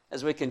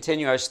As we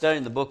continue our study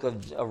in the book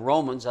of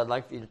Romans, I'd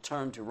like for you to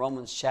turn to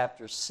Romans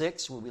chapter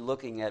 6. We'll be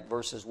looking at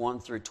verses 1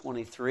 through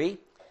 23.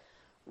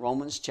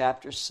 Romans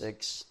chapter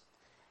 6.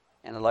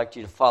 And I'd like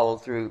you to follow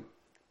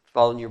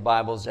in your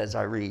Bibles as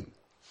I read.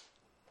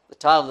 The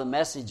title of the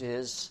message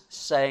is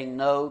Saying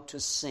No to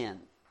Sin.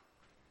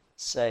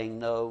 Saying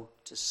No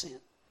to Sin.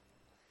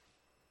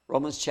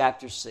 Romans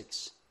chapter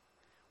 6.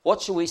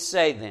 What shall we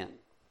say then?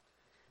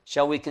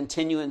 Shall we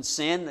continue in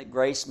sin that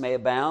grace may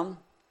abound?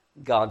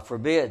 God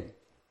forbid.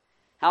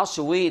 How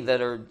shall we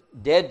that are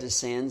dead to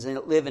sins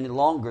live any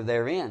longer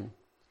therein?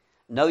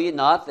 Know ye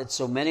not that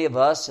so many of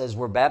us as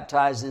were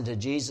baptized into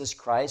Jesus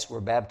Christ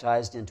were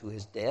baptized into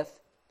his death?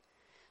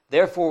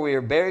 Therefore we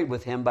are buried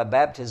with him by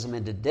baptism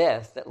into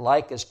death, that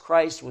like as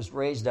Christ was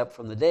raised up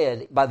from the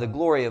dead by the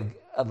glory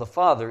of the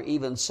Father,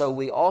 even so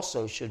we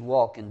also should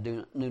walk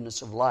in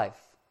newness of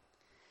life.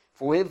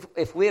 For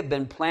if we have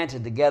been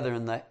planted together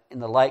in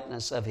the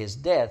likeness of his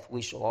death,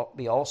 we shall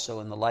be also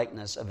in the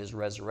likeness of his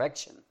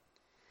resurrection.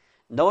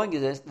 Knowing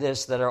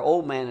this, that our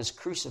old man is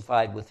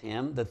crucified with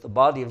him, that the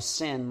body of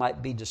sin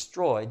might be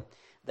destroyed,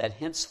 that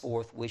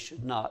henceforth we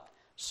should not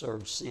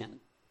serve sin.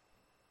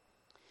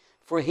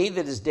 For he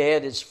that is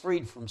dead is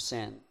freed from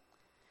sin.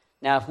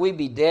 Now if we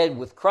be dead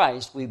with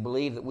Christ, we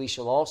believe that we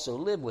shall also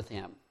live with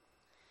him.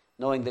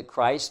 Knowing that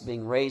Christ,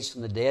 being raised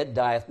from the dead,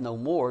 dieth no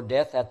more,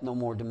 death hath no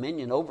more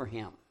dominion over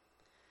him.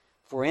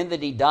 For in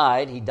that he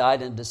died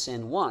unto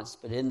sin once,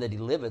 but in that he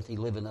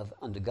liveth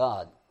unto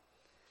God.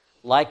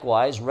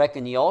 Likewise,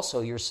 reckon ye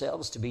also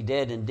yourselves to be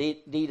dead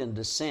indeed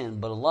unto sin,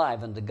 but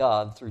alive unto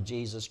God through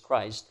Jesus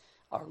Christ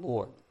our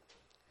Lord.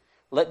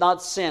 Let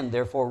not sin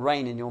therefore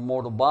reign in your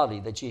mortal body,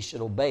 that ye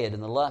should obey it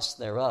in the lust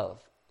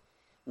thereof.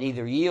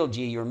 Neither yield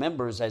ye your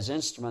members as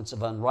instruments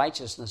of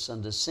unrighteousness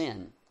unto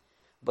sin,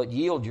 but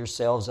yield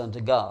yourselves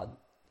unto God,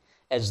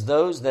 as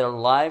those that are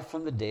alive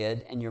from the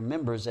dead, and your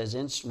members as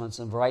instruments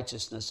of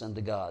righteousness unto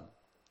God.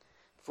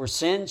 For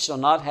sin shall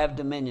not have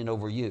dominion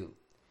over you,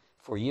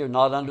 for ye are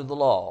not under the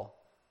law,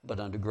 but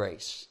under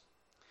grace.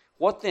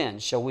 What then?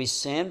 Shall we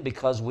sin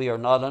because we are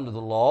not under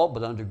the law,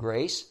 but under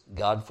grace?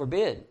 God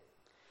forbid.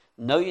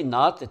 Know ye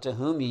not that to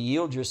whom ye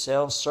yield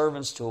yourselves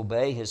servants to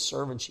obey, his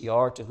servants ye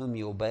are to whom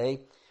ye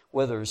obey,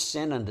 whether of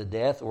sin unto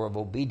death or of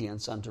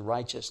obedience unto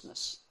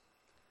righteousness?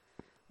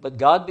 But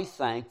God be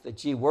thanked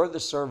that ye were the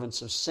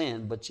servants of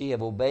sin, but ye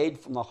have obeyed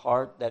from the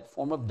heart that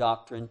form of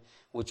doctrine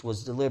which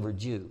was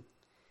delivered you.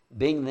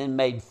 Being then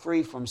made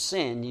free from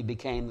sin, ye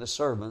became the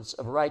servants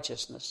of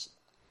righteousness.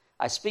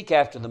 I speak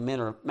after the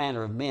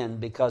manner of men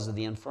because of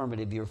the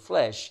infirmity of your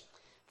flesh.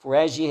 For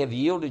as ye have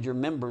yielded your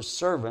members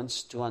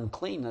servants to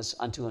uncleanness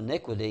unto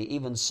iniquity,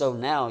 even so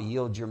now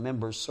yield your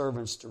members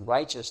servants to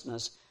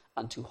righteousness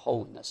unto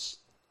holiness.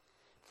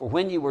 For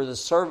when ye were the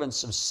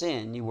servants of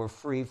sin, ye were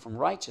free from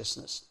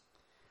righteousness.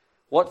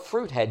 What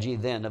fruit had ye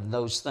then of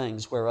those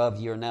things whereof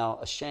ye are now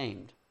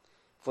ashamed?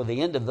 For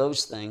the end of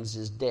those things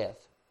is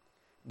death.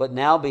 But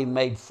now being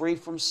made free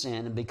from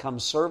sin and become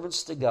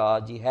servants to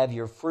God, ye have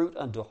your fruit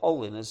unto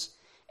holiness,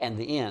 and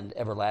the end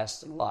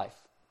everlasting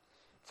life.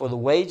 For the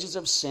wages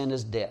of sin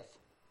is death,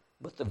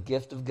 but the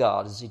gift of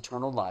God is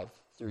eternal life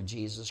through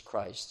Jesus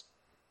Christ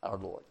our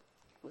Lord.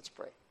 Let's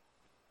pray.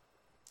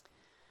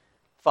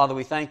 Father,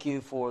 we thank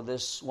you for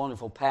this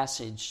wonderful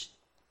passage,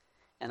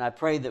 and I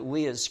pray that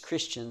we as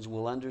Christians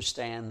will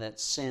understand that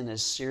sin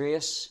is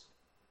serious,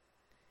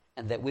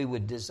 and that we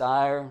would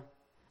desire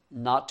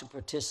not to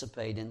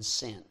participate in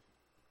sin.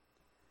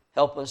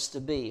 Help us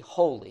to be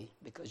holy,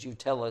 because you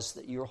tell us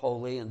that you're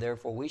holy and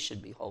therefore we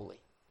should be holy.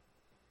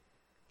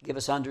 Give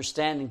us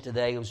understanding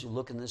today as we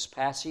look in this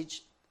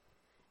passage,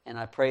 and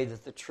I pray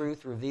that the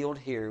truth revealed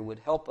here would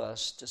help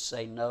us to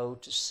say no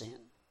to sin.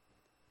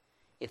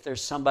 If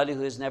there's somebody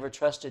who has never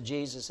trusted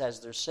Jesus as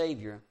their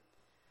Savior,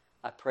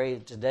 I pray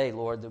today,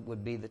 Lord, that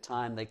would be the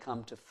time they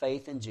come to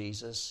faith in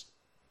Jesus,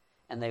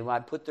 and they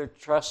might put their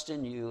trust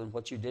in you and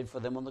what you did for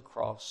them on the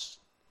cross.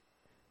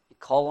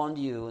 Call on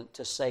you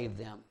to save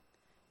them.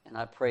 And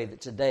I pray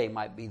that today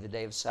might be the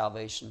day of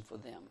salvation for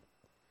them.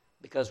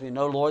 Because we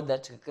know, Lord,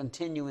 that to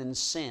continue in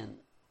sin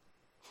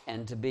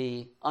and to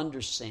be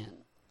under sin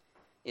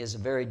is a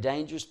very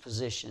dangerous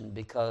position,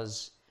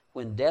 because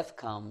when death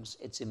comes,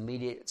 it's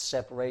immediate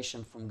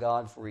separation from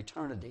God for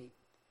eternity.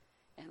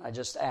 And I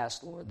just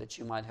ask, Lord, that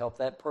you might help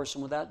that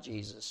person without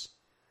Jesus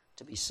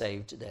to be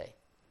saved today.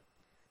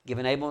 Give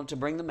enablement to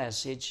bring the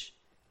message,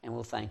 and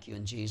we'll thank you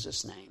in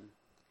Jesus' name.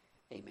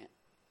 Amen.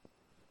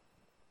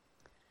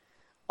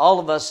 All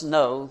of us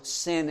know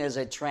sin is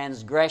a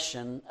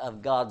transgression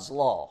of God's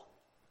law.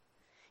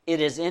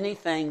 It is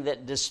anything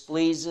that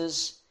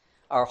displeases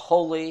our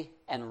holy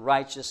and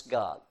righteous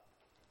God.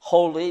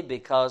 Holy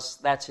because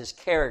that's his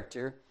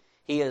character.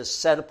 He is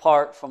set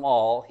apart from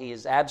all. He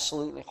is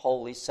absolutely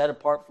holy, set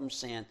apart from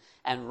sin.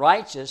 And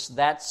righteous,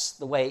 that's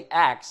the way he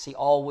acts. He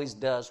always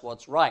does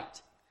what's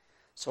right.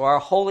 So our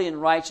holy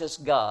and righteous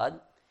God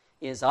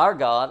is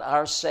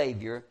our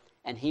Savior,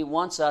 and he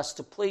wants us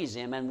to please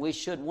him, and we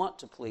should want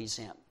to please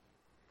him.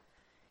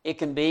 It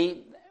can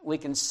be, we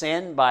can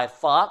sin by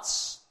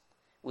thoughts,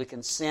 we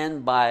can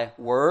sin by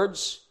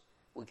words,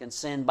 We can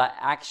sin by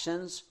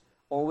actions,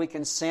 or we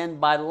can sin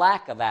by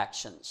lack of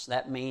actions.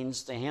 That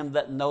means, to him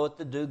that knoweth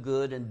to do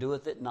good and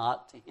doeth it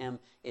not, to him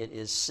it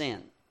is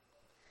sin.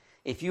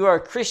 If you are a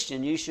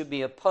Christian, you should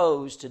be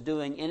opposed to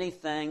doing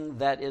anything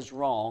that is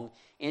wrong,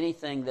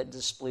 anything that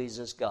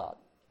displeases God.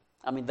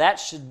 I mean, that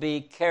should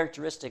be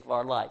characteristic of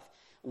our life.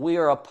 We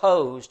are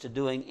opposed to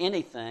doing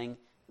anything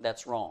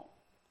that's wrong.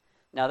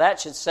 Now, that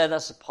should set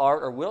us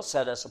apart, or will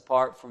set us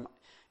apart from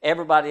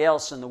everybody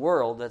else in the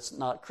world that's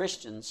not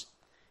Christians.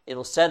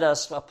 It'll set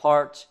us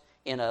apart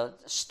in a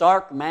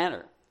stark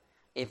manner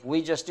if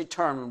we just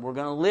determine we're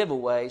going to live a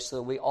way so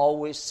that we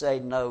always say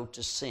no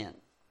to sin.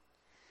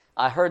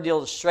 I heard the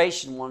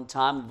illustration one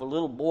time of a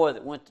little boy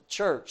that went to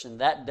church, and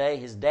that day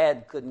his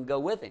dad couldn't go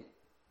with him.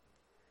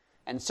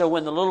 And so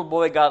when the little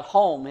boy got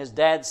home, his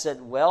dad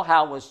said, "Well,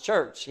 how was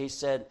church?" He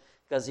said,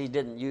 because he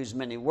didn't use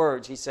many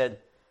words, he said,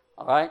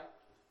 "All right."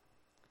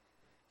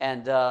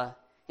 And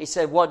he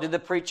said, "What did the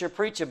preacher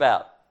preach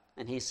about?"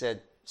 And he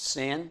said,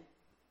 "Sin." And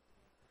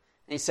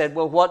he said,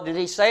 "Well, what did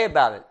he say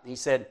about it?" He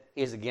said,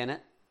 "He was against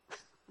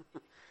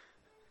it."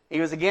 He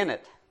was against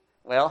it.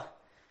 Well,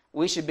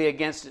 we should be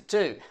against it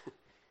too.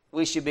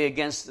 We should be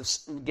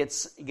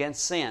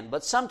against sin.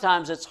 But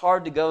sometimes it's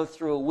hard to go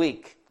through a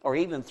week or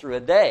even through a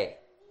day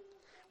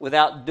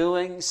without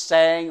doing,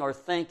 saying, or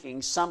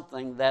thinking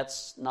something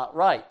that's not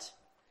right,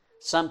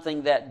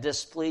 something that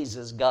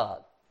displeases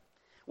God.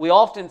 We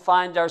often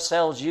find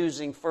ourselves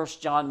using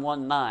 1 John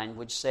 1:9,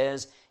 which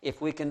says, if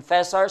we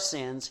confess our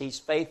sins, He's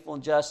faithful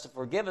and just to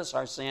forgive us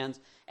our sins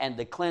and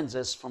to cleanse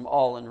us from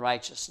all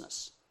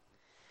unrighteousness.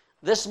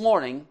 This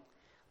morning,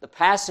 the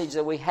passage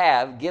that we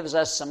have gives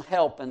us some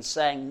help in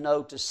saying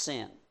no to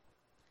sin.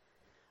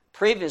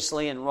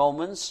 Previously in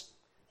Romans,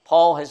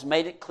 Paul has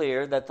made it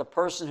clear that the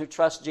person who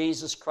trusts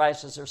Jesus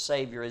Christ as their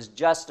Savior is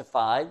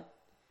justified.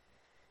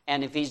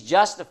 And if he's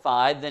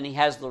justified, then he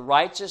has the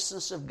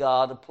righteousness of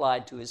God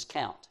applied to his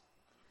count.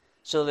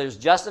 So there's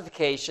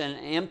justification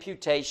and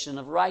imputation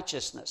of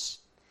righteousness.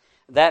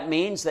 That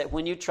means that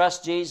when you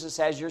trust Jesus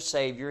as your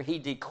Savior, He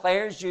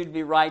declares you to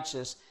be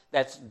righteous.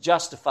 That's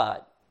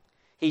justified.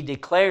 He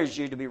declares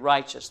you to be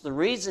righteous. The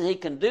reason He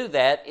can do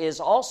that is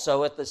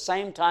also at the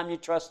same time you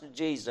trusted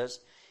Jesus,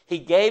 He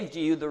gave to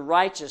you the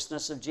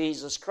righteousness of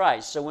Jesus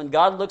Christ. So when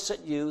God looks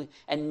at you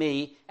and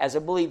me as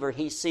a believer,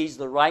 He sees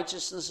the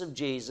righteousness of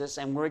Jesus,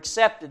 and we're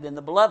accepted in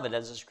the beloved,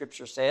 as the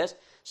Scripture says.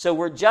 So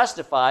we're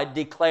justified,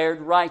 declared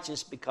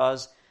righteous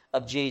because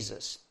of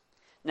Jesus.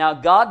 Now,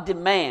 God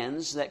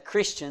demands that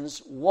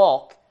Christians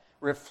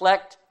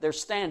reflect their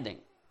standing.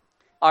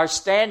 Our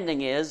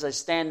standing is a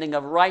standing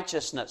of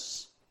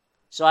righteousness.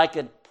 So I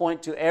could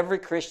point to every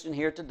Christian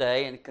here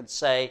today and could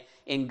say,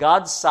 in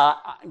God's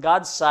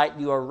sight,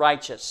 you are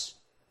righteous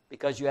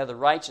because you have the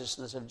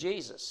righteousness of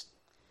Jesus.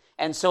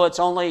 And so it's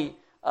only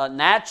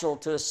natural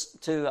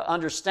to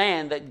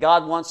understand that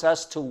God wants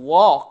us to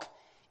walk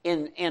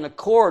in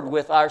accord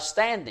with our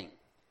standing.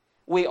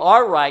 We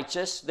are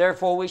righteous,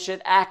 therefore we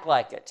should act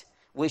like it.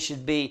 We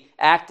should be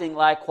acting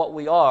like what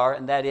we are,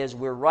 and that is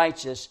we're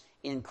righteous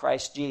in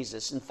Christ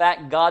Jesus. In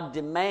fact, God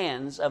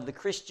demands of the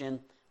Christian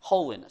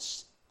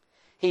holiness.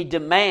 He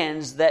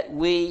demands that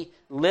we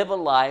live a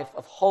life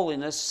of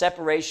holiness,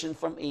 separation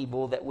from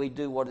evil, that we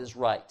do what is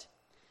right.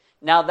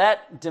 Now,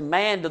 that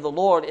demand of the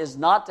Lord is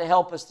not to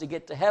help us to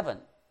get to heaven.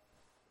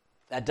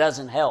 That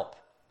doesn't help.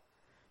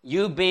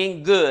 You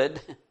being good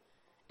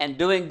and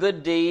doing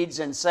good deeds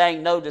and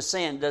saying no to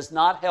sin does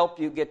not help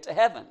you get to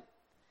heaven.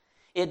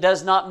 It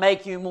does not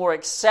make you more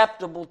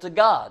acceptable to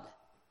God.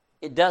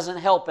 It doesn't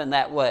help in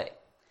that way.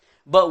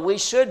 But we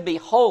should be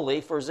holy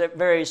for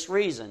various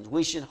reasons.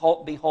 We should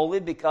be holy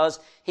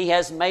because He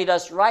has made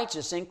us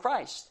righteous in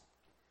Christ.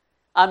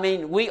 I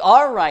mean, we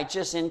are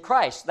righteous in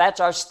Christ. That's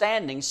our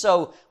standing.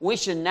 So we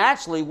should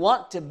naturally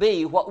want to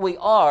be what we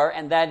are,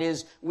 and that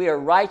is we are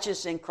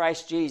righteous in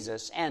Christ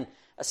Jesus. And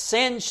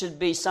sin should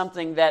be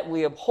something that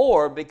we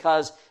abhor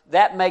because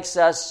that makes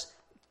us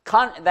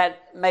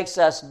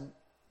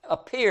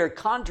appear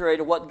contrary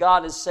to what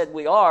God has said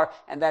we are,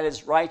 and that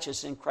is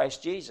righteous in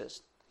Christ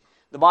Jesus.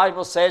 The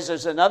Bible says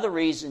there's another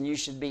reason you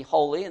should be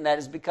holy, and that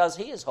is because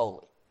He is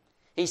holy.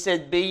 He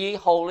said, "Be ye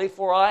holy,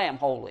 for I am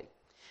holy."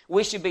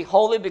 We should be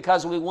holy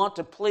because we want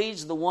to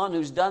please the one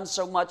who's done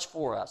so much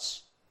for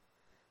us.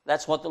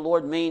 That's what the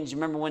Lord means. You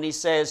remember when He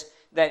says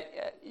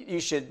that you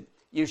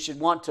should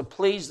want to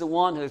please the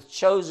one who has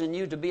chosen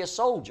you to be a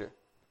soldier.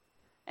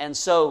 And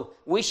so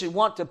we should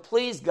want to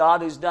please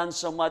God who's done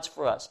so much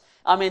for us.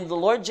 I mean, the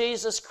Lord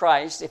Jesus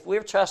Christ, if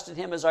we've trusted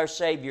Him as our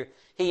Savior,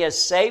 He has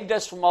saved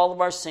us from all of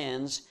our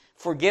sins,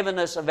 forgiven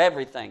us of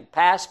everything,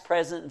 past,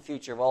 present, and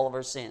future, of all of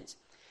our sins.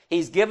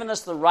 He's given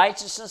us the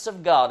righteousness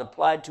of God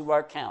applied to our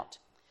account.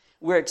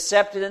 We're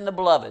accepted in the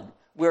beloved.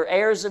 We're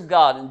heirs of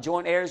God and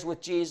joint heirs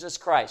with Jesus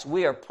Christ.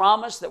 We are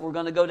promised that we're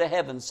going to go to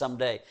heaven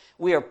someday.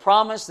 We are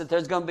promised that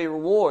there's going to be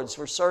rewards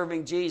for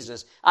serving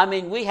Jesus. I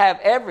mean, we have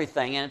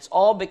everything, and it's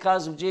all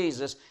because of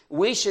Jesus.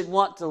 We should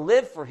want to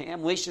live for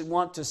Him. We should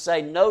want to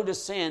say no to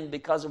sin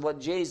because of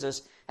what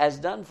Jesus has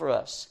done for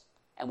us.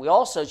 And we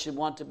also should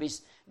want to be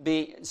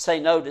say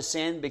no to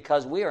sin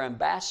because we are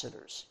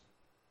ambassadors.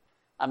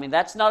 I mean,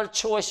 that's not a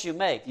choice you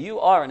make. You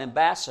are an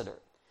ambassador.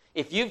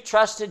 If you've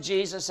trusted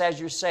Jesus as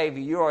your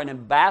Savior, you are an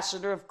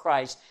ambassador of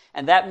Christ,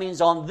 and that means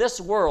in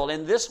this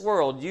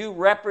world, you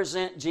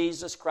represent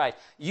Jesus Christ.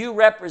 You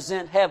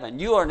represent heaven.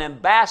 You are an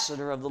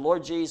ambassador of the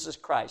Lord Jesus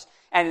Christ.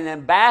 And an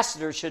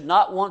ambassador should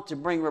not want to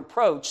bring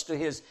reproach to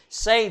his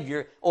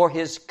Savior or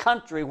his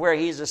country where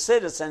he's a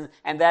citizen,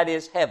 and that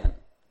is heaven.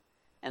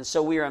 And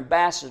so we are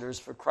ambassadors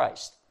for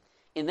Christ.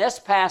 In this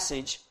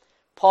passage,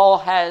 Paul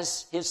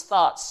has his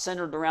thoughts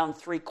centered around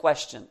three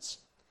questions.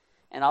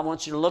 And I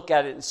want you to look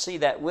at it and see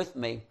that with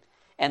me.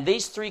 And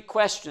these three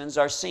questions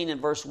are seen in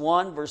verse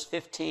 1, verse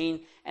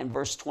 15, and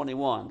verse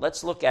 21.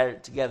 Let's look at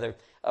it together.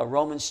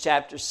 Romans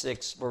chapter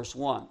 6, verse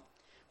 1.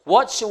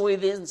 What shall we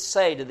then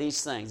say to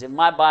these things? In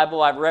my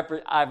Bible,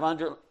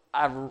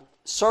 I've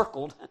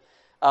circled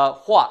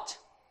what.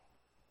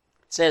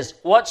 It says,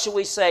 what shall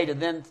we say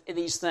to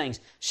these things?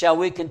 Shall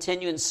we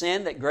continue in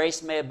sin that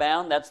grace may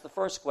abound? That's the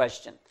first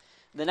question.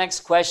 The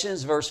next question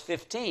is verse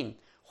 15.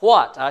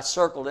 What? I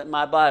circled it in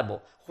my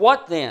Bible.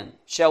 What then?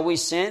 Shall we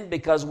sin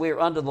because we are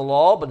under the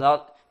law,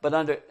 not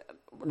under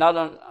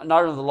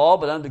the law,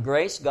 but under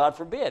grace? God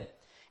forbid.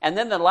 And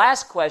then the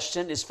last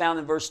question is found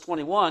in verse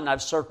 21.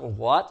 I've circled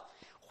what?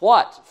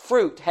 What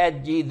fruit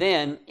had ye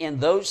then in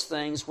those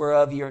things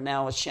whereof ye are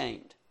now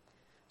ashamed?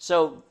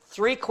 So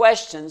 3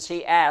 questions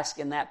he asked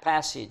in that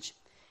passage.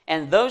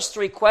 And those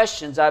 3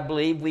 questions, I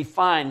believe, we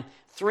find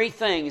 3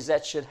 things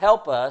that should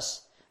help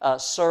us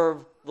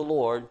serve the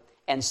Lord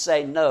and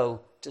say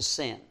no to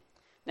sin.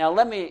 Now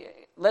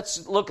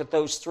let's look at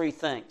those 3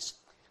 things.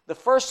 The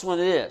first one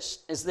is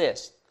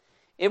this.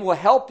 It will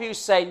help you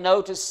say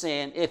no to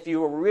sin if you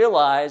will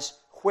realize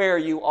where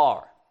you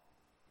are.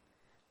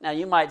 Now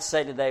you might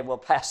say today, well,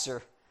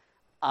 Pastor,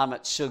 I'm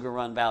at Sugar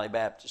Run Valley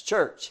Baptist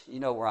Church.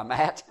 You know where I'm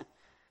at.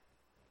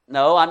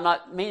 No, I'm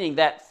not meaning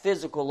that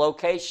physical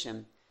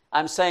location.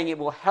 I'm saying it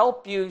will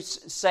help you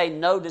say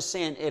no to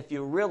sin if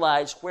you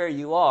realize where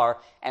you are.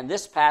 And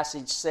this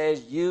passage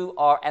says you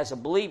are, as a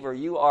believer,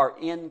 you are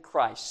in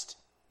Christ.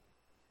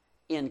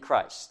 In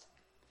Christ.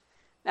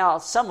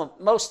 Now,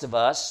 most of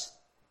us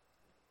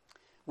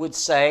would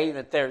say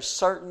that there's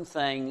certain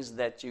things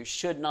that you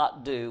should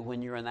not do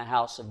when you're in the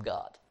house of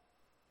God.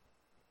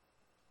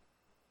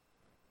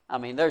 I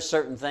mean, there's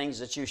certain things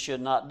that you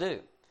should not do.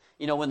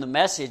 You know, when the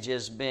message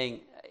is being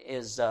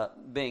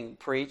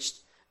preached,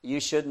 you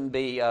shouldn't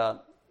be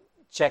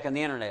checking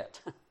the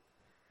internet.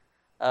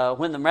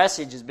 When the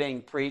message is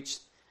being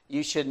preached,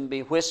 you shouldn't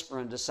be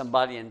whispering to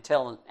somebody and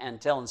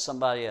telling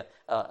somebody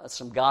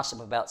some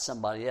gossip about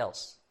somebody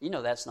else. You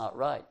know that's not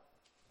right.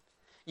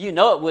 You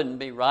know it wouldn't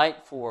be right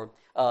for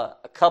a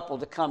couple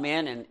to come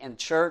in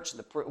church,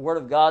 the Word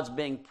of God's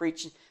being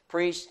preached,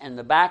 and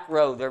the back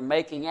row, they're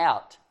making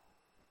out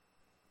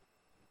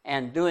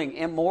and doing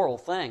immoral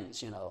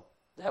things, you know.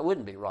 That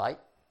wouldn't be right.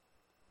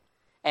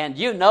 And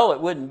you know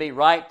it wouldn't be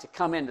right to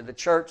come into the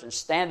church and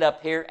stand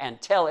up here and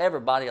tell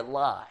everybody a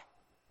lie.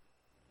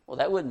 Well,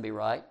 that wouldn't be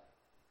right.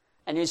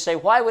 And you say,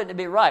 why wouldn't it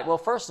be right? Well,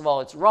 first of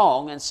all, it's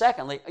wrong. And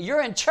secondly,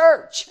 you're in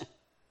church.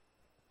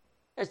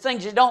 There's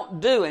things you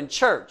don't do in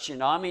church, you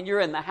know. I mean, you're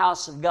in the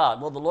house of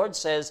God. Well, the Lord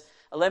says,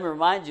 let me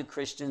remind you,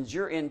 Christians,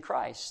 you're in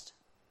Christ.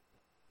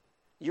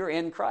 You're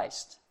in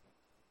Christ.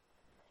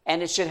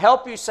 And it should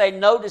help you say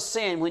no to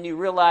sin when you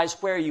realize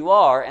where you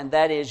are, and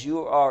that is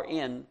you are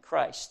in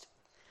Christ.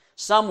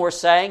 Some were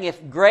saying,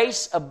 if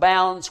grace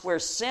abounds where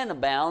sin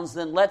abounds,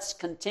 then let's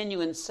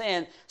continue in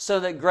sin so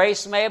that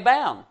grace may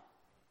abound.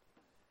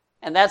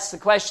 And that's the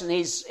question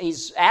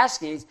he's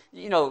asking.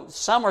 You know,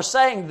 some are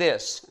saying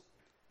this.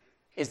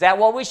 Is that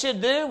what we should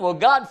do? Well,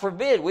 God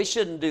forbid, we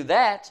shouldn't do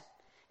that.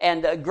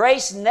 And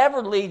grace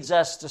never leads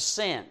us to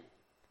sin.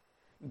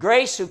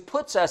 Grace that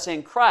puts us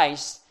in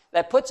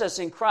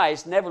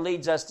Christ, never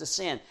leads us to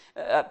sin.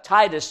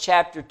 Titus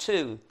chapter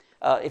 2,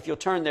 if you'll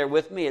turn there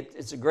with me,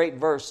 it's a great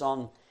verse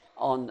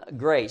on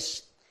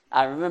grace.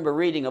 I remember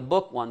reading a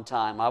book one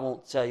time. I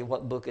won't tell you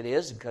what book it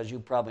is because you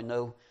probably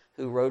know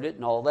who wrote it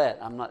and all that.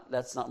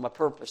 That's not my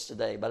purpose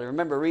today. But I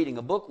remember reading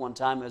a book one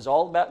time. It was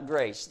all about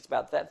grace. It's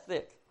about that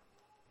thick.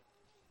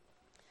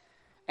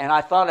 And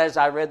I thought as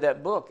I read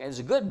that book, it was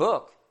a good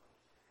book.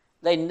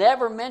 They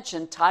never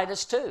mentioned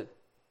Titus 2.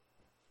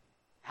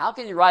 How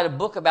can you write a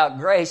book about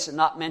grace and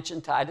not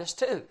mention Titus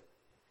 2?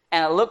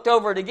 And I looked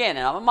over it again,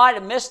 and I might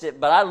have missed it,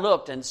 but I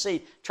looked and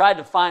tried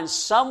to find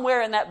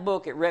somewhere in that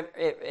book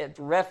it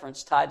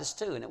referenced Titus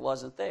 2, and it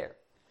wasn't there.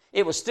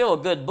 It was still a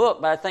good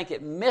book, but I think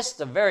it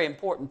missed a very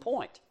important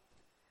point.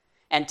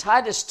 And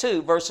Titus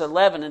 2, verse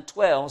 11 and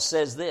 12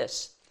 says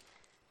this,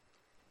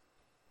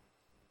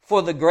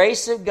 for the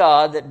grace of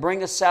God that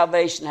bringeth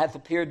salvation hath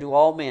appeared to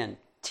all men,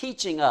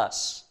 teaching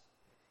us.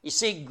 You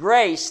see,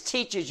 grace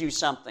teaches you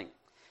something.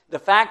 The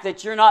fact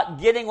that you're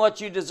not getting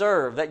what you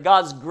deserve, that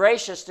God's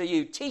gracious to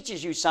you,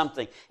 teaches you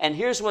something. And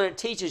here's what it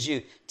teaches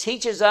you.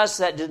 Teaches us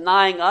that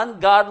denying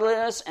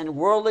ungodliness and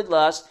worldly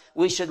lust,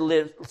 we should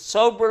live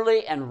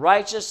soberly and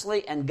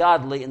righteously and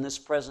godly in this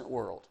present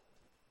world.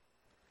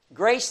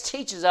 Grace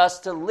teaches us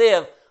to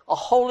live a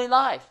holy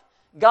life.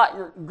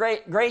 God,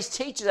 grace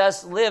teaches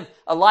us to live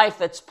a life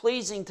that's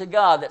pleasing to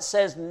God, that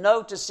says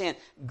no to sin.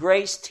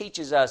 Grace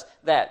teaches us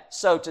that.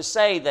 So to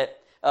say that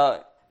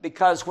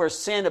because where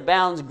sin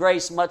abounds,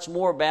 grace much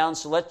more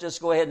abounds, so let's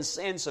just go ahead and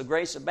sin so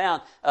grace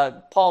abound.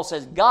 Paul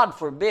says, God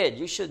forbid.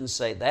 You shouldn't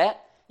say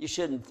that. You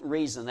shouldn't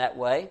reason that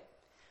way.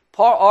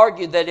 Paul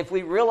argued that if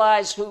we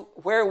realize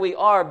where we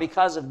are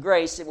because of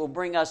grace, it will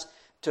bring us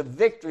to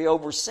victory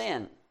over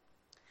sin.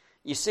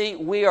 You see,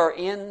 we are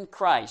in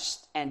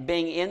Christ, and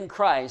being in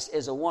Christ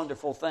is a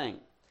wonderful thing.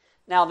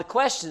 Now, the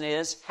question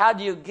is, how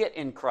do you get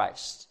in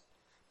Christ?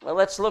 Well,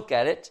 let's look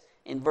at it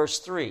in verse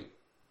 3.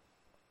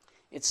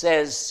 It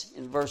says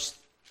in verse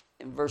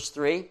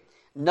 3,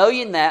 know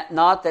ye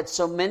not that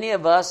so many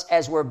of us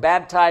as were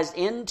baptized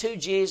into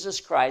Jesus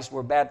Christ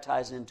were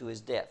baptized into his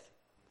death.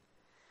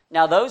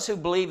 Now, those who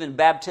believe in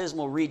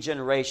baptismal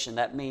regeneration,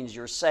 that means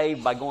you're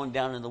saved by going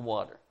down in the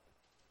water.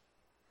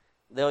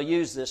 They'll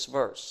use this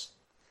verse.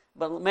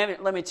 But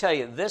let me tell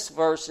you, this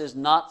verse is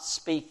not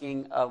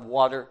speaking of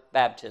water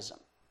baptism.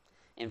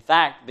 In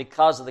fact,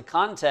 because of the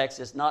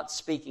context, it's not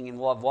speaking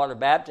of water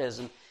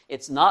baptism.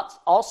 It's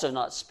also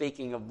not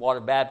speaking of water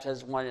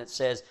baptism when it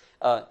says,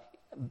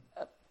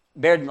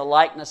 buried in the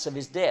likeness of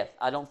his death.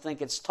 I don't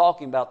think it's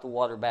talking about the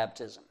water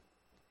baptism.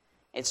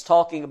 It's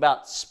talking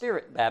about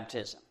spirit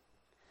baptism.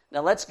 Now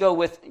let's go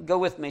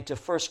with me to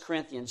 1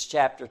 Corinthians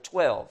chapter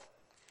 12,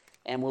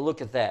 and we'll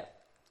look at that.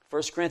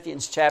 1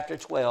 Corinthians chapter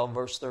 12,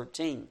 verse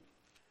 13.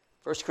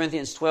 1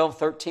 Corinthians 12,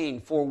 13.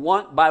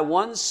 For by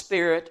one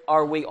Spirit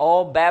are we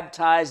all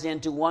baptized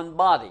into one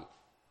body,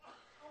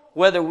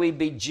 whether we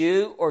be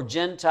Jew or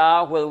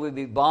Gentile, whether we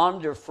be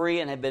bond or free,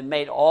 and have been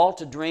made all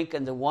to drink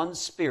into one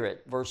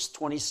Spirit. Verse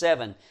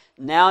 27.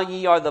 Now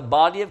ye are the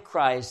body of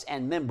Christ,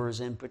 and members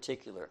in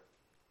particular.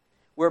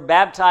 We're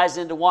baptized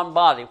into one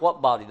body.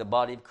 What body? The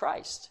body of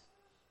Christ.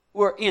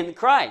 We're in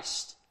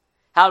Christ.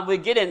 How did we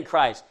get in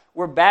Christ?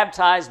 We're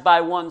baptized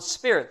by one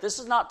Spirit. This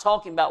is not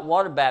talking about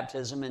water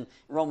baptism in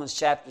Romans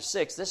chapter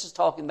 6. This is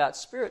talking about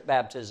Spirit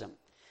baptism.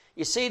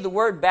 You see, the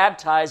word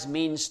baptize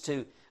means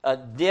to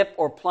dip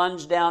or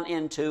plunge down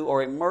into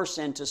or immerse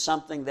into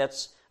something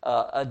that's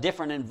a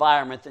different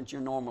environment than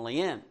you're normally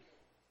in.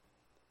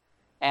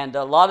 And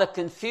a lot of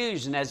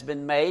confusion has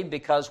been made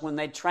because when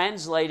they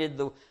translated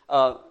the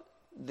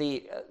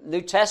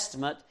New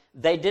Testament,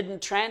 they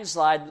didn't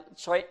translate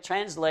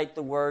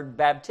the word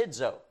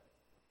baptizo.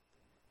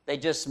 They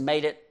just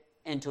made it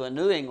into a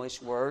New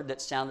English word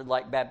that sounded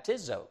like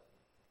baptizo.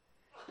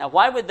 Now,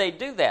 why would they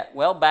do that?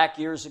 Well, back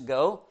years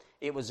ago,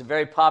 it was a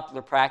very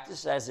popular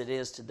practice, as it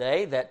is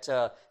today, that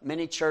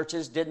many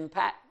churches didn't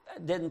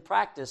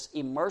practice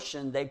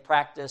immersion. They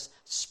practiced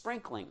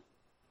sprinkling.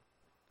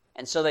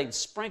 And so they'd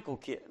sprinkle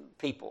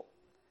people.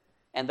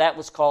 And that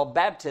was called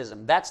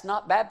baptism. That's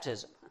not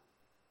baptism.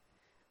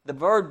 The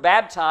word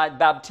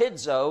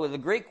baptizo, the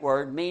Greek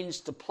word,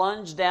 means to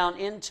plunge down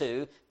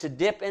into, to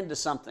dip into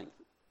something.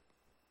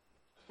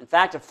 In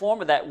fact, a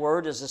form of that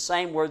word is the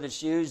same word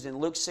that's used in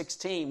Luke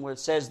 16, where it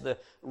says the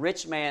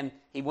rich man,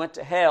 he went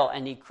to hell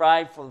and he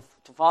cried to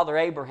Father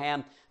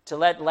Abraham to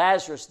let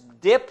Lazarus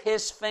dip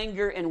his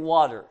finger in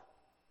water.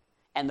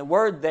 And the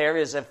word there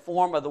is a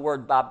form of the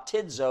word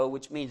baptizo,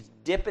 which means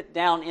dip it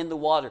down in the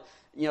water.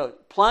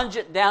 Plunge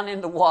it down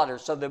in the water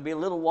so there'll be a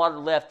little water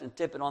left and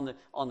tip it on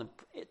the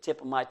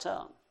tip of my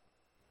tongue.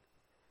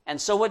 And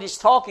so what he's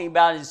talking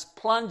about is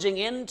plunging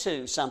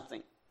into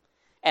something.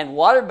 And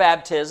water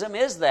baptism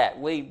is that.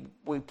 We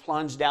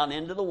plunge down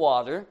into the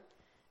water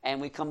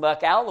and we come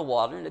back out of the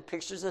water, and it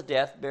pictures the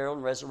death, burial,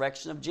 and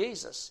resurrection of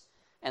Jesus.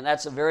 And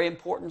that's a very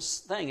important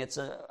thing. It's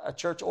a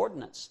church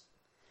ordinance.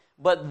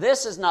 But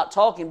this is not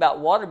talking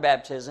about water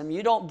baptism.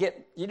 You don't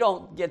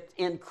get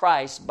in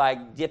Christ by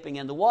dipping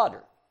in the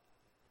water.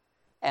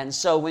 And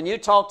so when you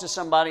talk to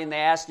somebody and they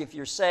ask if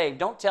you're saved,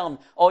 don't tell them,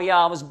 oh yeah,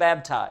 I was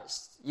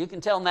baptized. You can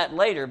tell them that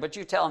later, but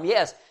you tell them,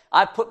 yes,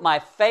 I put my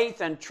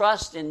faith and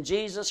trust in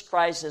Jesus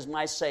Christ as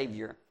my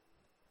Savior.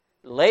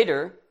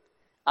 Later,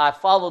 I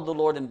followed the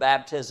Lord in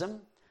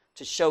baptism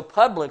to show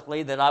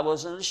publicly that I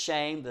wasn't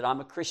ashamed, that I'm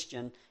a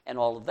Christian, and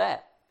all of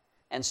that.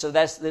 And so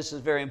this is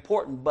very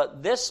important.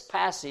 But this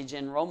passage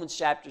in Romans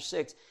chapter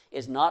 6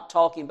 is not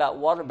talking about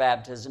water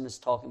baptism, it's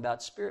talking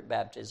about spirit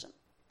baptism.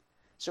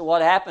 So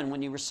what happened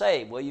when you were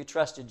saved? Well, you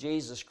trusted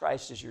Jesus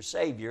Christ as your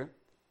Savior.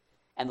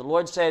 And the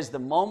Lord says the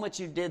moment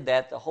you did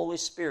that, the Holy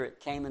Spirit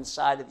came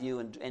inside of you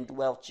and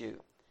dwelt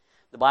you.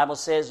 The Bible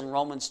says in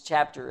Romans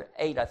chapter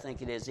 8, I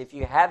think it is, if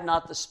you have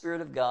not the Spirit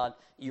of God,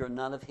 you're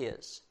none of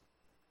His.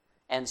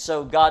 And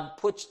so God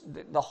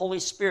the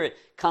Holy Spirit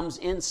comes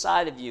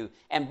inside of you.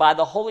 And by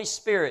the Holy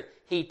Spirit,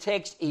 He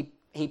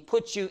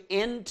puts you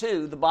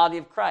into the body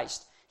of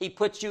Christ. He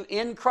puts you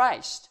in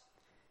Christ.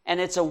 And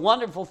it's a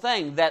wonderful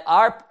thing that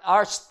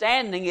our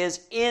standing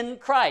is in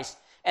Christ.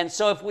 And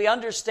so if we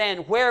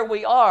understand where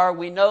we are,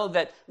 we know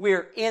that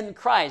we're in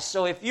Christ.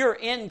 So if you're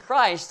in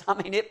Christ,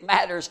 it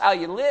matters how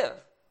you live.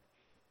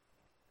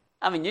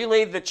 I mean, you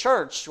leave the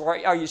church.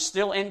 Are you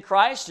still in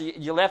Christ?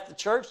 You left the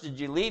church. Did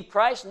you leave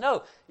Christ?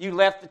 No. You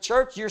left the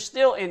church. You're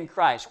still in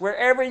Christ.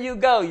 Wherever you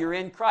go, you're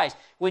in Christ.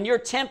 When you're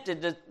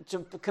tempted to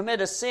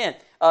commit a sin,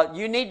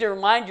 you need to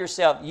remind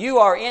yourself, you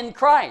are in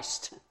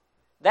Christ.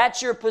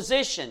 That's your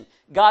position.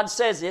 God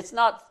says it's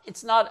not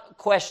a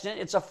question,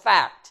 it's a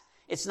fact.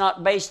 It's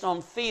not based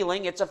on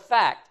feeling, it's a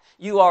fact.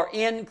 You are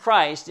in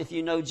Christ if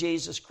you know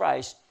Jesus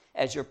Christ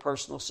as your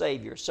personal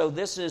Savior. So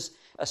this is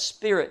a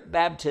spirit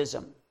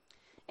baptism.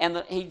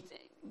 And he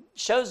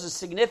shows the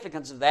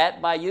significance of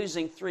that by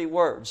using 3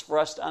 words for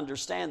us to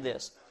understand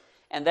this.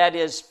 And that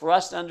is for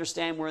us to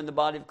understand we're in the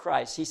body of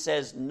Christ. He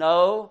says,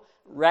 know,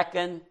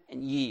 reckon,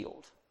 and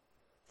yield.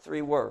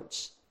 3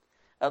 words.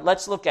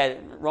 Let's look at it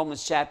in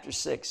Romans chapter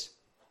 6.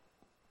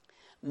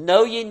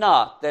 Know ye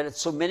not that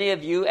so many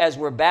of you as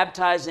were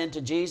baptized into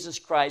Jesus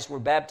Christ were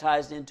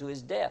baptized into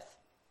his death?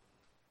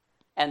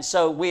 And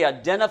so we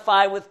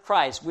identify with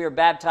Christ. We are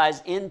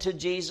baptized into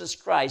Jesus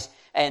Christ.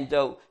 And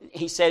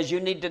he says you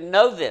need to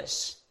know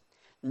this.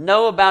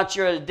 Know about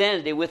your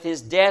identity with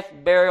his death,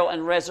 burial,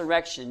 and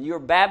resurrection. You're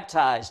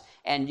baptized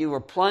and you were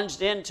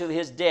plunged into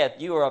his death.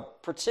 You are a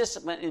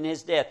participant in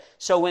his death.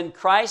 So when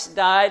Christ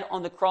died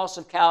on the cross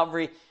of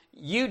Calvary,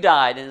 you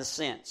died in a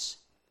sense.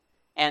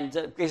 And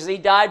because he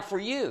died for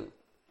you.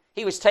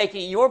 He was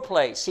taking your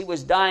place. He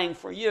was dying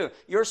for you,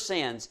 your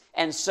sins.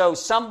 And so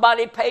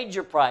somebody paid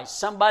your price.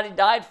 Somebody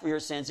died for your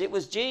sins. It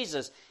was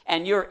Jesus.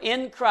 And you're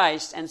in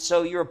Christ, and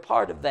so you're a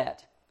part of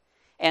that.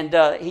 And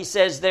he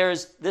says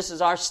this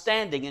is our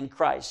standing in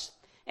Christ.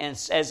 And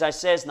as I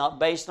said, it's not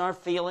based on our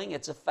feeling.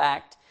 It's a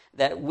fact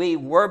that we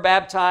were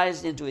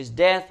baptized into his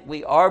death.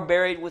 We are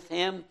buried with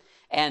him.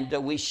 And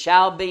we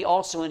shall be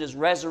also in his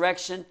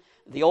resurrection.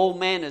 The old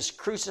man is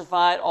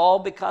crucified all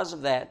because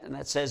of that. And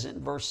that says it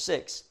in verse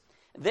 6.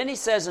 Then he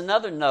says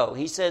another no.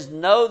 He says,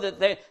 know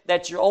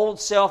that your old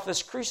self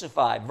is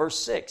crucified. Verse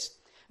 6.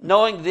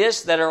 Knowing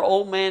this, that our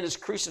old man is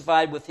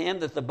crucified with him,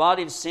 that the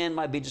body of sin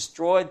might be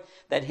destroyed,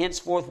 that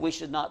henceforth we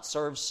should not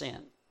serve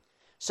sin.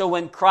 So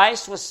when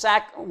Christ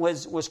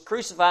was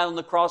crucified on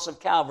the cross of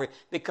Calvary,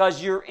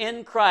 because you're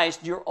in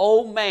Christ, your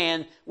old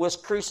man was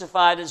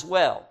crucified as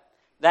well.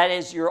 That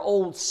is your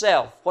old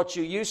self, what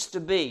you used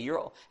to be,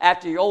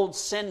 after your old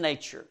sin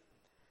nature.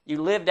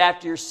 You lived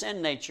after your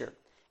sin nature.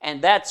 And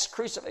that's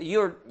crucified.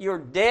 You're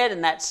dead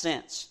in that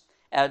sense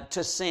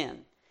to sin.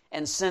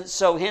 And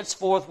so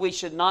henceforth we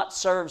should not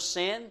serve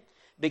sin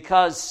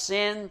because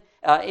sin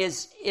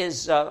is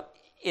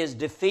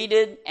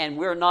defeated and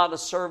we're not a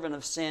servant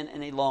of sin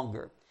any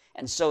longer.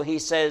 And so he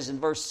says in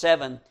verse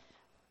 7,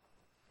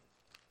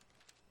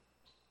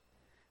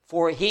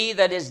 for he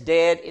that is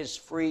dead is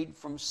freed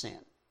from sin.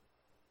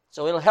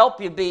 So it'll help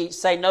you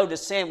say no to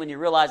sin when you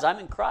realize I'm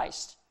in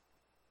Christ.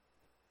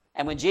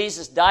 And when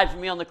Jesus died for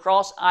me on the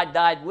cross, I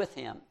died with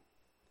him.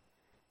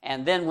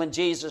 And then when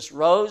Jesus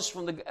rose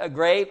from the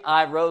grave,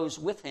 I rose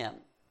with him.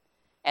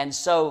 And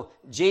so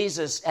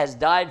Jesus has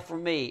died for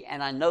me,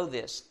 and I know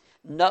this.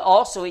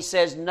 Also, he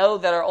says, know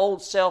that our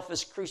old self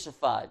is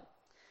crucified.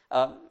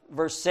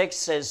 Verse 6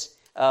 says,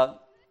 let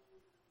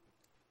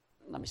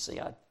me see,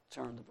 I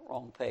turned the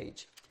wrong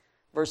page.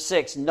 Verse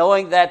 6,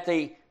 knowing that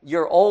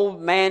your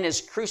old man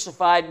is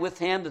crucified with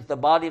him, that the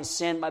body of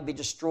sin might be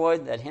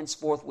destroyed, that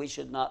henceforth we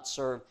should not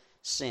serve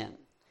sin.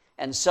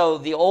 And so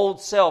the old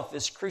self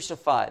is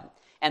crucified.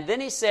 And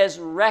then he says,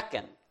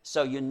 reckon.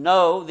 So you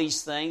know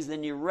these things,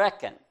 then you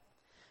reckon.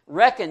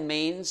 Reckon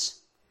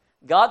means,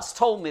 God's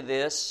told me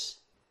this,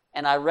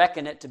 and I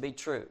reckon it to be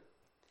true.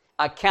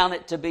 I count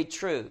it to be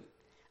true.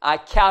 I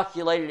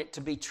calculated it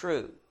to be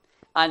true.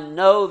 I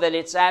know that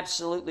it's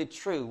absolutely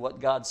true what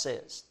God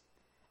says.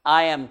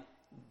 I am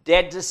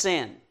dead to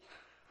sin.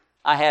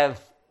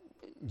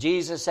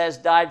 Jesus has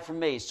died for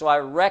me, so I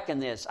reckon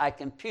this. I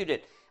compute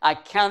it. I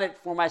count it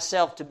for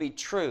myself to be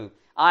true.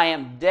 I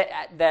am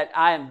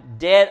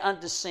dead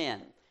unto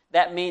sin.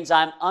 That means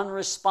I'm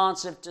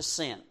unresponsive to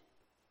sin.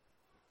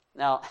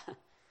 Now,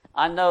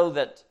 I know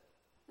that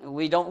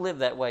we don't live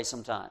that way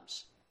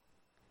sometimes.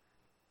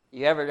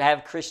 You ever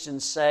have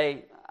Christians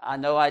say, I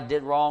know I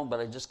did wrong, but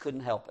I just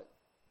couldn't help it.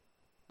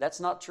 That's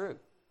not true.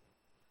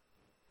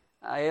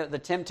 The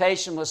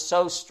temptation was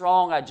so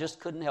strong, I just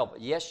couldn't help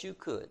it. Yes, you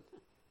could.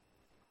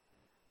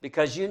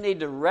 Because you need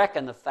to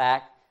reckon the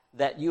fact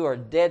that you are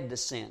dead to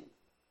sin.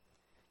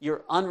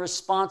 You're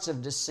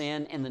unresponsive to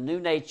sin in the new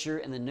nature,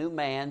 in the new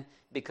man,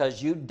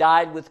 because you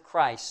died with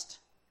Christ.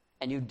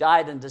 And you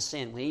died unto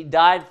sin. When he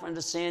died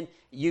unto sin,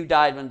 you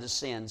died unto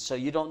sin. So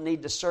you don't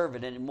need to serve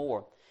it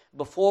anymore.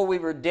 Before we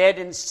were dead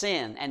in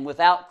sin and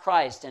without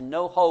Christ and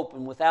no hope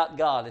and without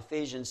God,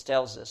 Ephesians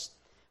tells us.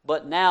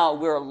 But now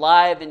we're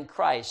alive in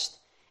Christ.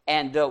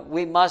 And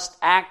we must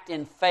act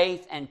in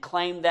faith and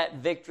claim that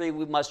victory.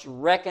 We must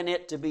reckon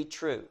it to be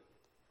true.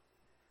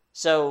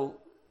 So,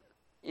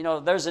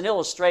 there's an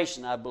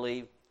illustration, I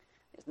believe.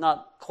 It's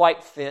not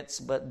quite fits,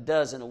 but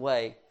does in a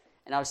way.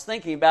 And I was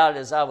thinking about it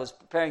as I was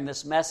preparing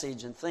this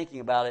message and thinking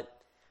about it.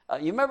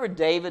 You remember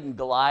David and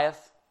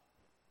Goliath?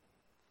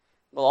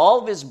 Well,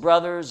 all of his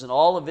brothers and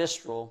all of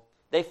Israel,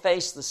 they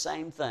faced the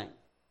same thing.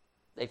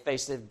 They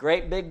faced a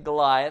great big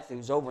Goliath who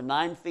was over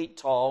 9 feet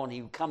tall, and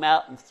he would come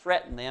out and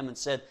threaten them and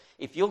said,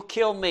 if you'll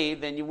kill me,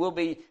 then we'll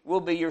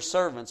be your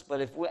servants.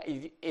 But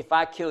if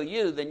I kill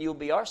you, then you'll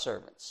be our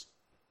servants.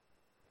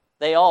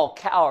 They all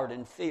cowered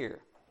in fear.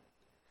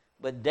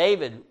 But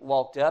David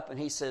walked up and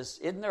he says,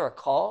 isn't there a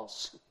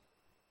cause?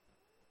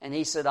 And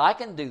he said, I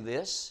can do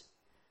this.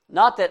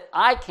 Not that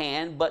I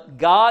can, but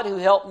God who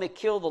helped me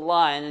kill the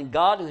lion and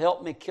God who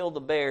helped me kill the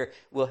bear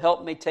will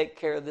help me take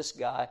care of this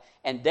guy.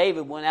 And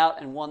David went out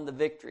and won the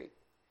victory.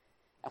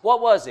 And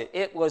what was it?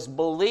 It was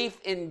belief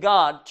in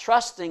God,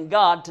 trusting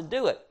God to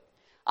do it.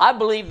 I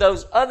believe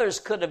those others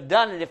could have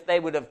done it if they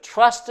would have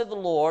trusted the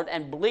Lord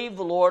and believed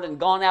the Lord and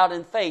gone out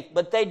in faith,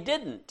 but they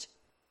didn't.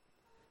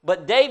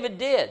 But David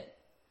did.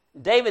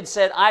 David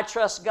said, I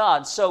trust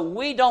God. So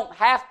we don't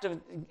have to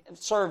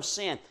serve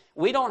sin.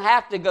 We don't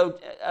have to go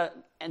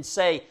and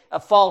say a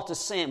fall to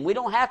sin. We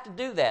don't have to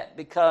do that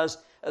because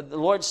the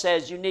Lord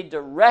says you need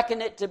to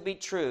reckon it to be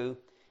true.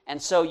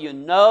 And so you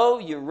know,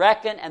 you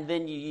reckon, and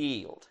then you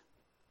yield.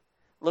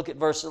 Look at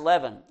verse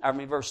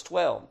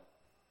 12.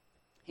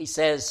 He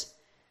says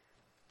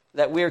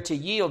that we're to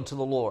yield to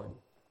the Lord.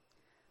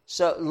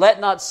 So let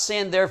not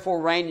sin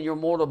therefore reign in your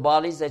mortal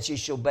bodies, that ye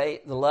shall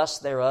obey the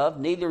lust thereof.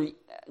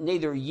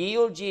 Neither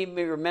yield ye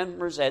your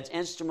members as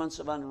instruments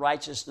of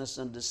unrighteousness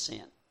unto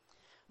sin.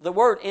 The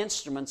word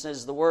instruments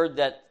is the word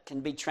that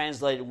can be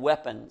translated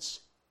weapons.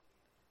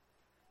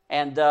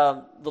 And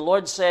the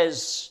Lord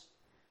says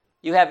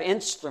you have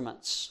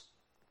instruments.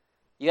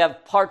 You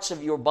have parts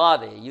of your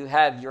body. You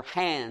have your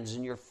hands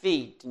and your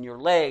feet and your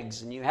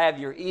legs, and you have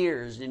your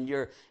ears and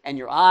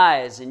your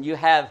eyes, and you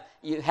have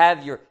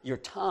your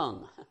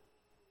tongue.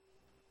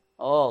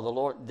 Oh,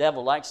 the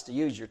devil likes to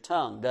use your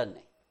tongue, doesn't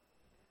he?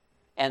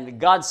 And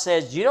God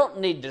says you don't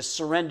need to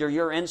surrender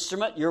your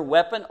instrument, your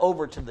weapon,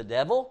 over to the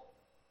devil.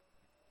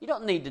 You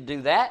don't need to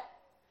do that.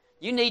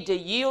 You need to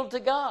yield to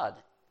God.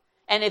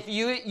 And if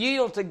you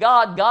yield to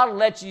God, God will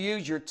let you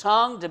use your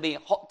tongue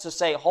to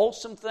say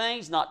wholesome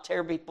things, not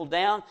tear people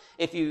down.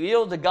 If you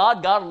yield to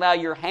God, God will allow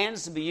your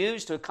hands to be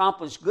used to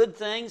accomplish good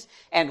things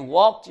and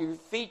walk your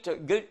feet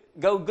to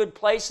go good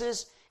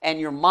places and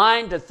your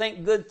mind to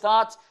think good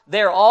thoughts.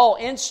 They're all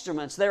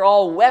instruments. They're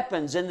all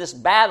weapons in this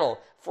battle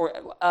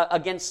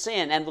against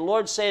sin. And the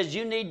Lord says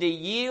you need to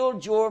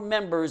yield your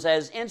members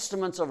as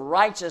instruments of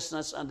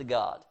righteousness unto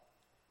God.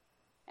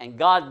 And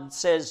God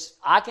says,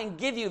 I can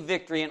give you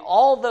victory in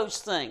all those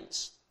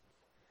things.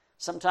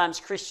 Sometimes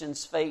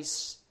Christians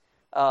face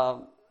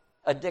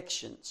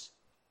addictions.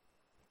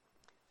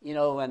 You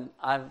know, and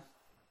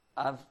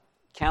I've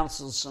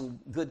counseled some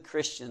good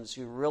Christians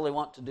who really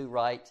want to do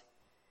right,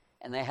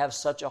 and they have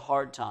such a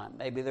hard time.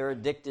 Maybe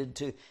they've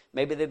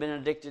been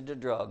addicted to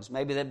drugs.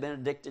 Maybe they've been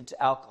addicted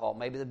to alcohol.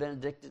 Maybe they've been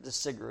addicted to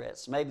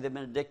cigarettes. Maybe they've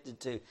been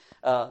addicted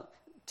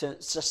to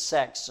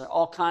sex, or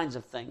all kinds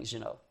of things, you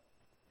know.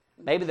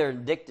 Maybe they're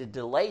addicted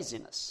to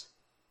laziness.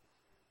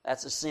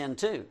 That's a sin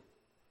too.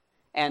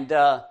 And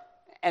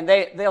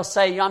they'll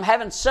say, I'm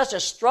having such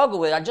a struggle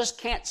with it, I just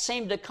can't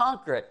seem to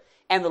conquer it.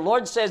 And the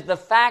Lord says, the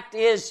fact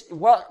is,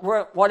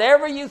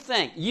 whatever you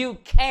think, you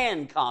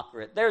can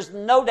conquer it. There's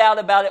no doubt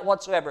about it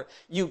whatsoever.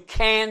 You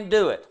can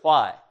do it.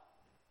 Why?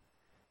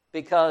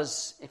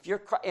 Because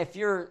if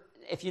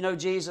you know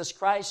Jesus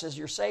Christ as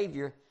your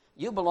Savior,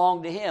 you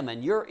belong to Him,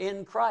 and you're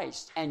in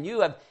Christ, and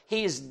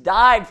He has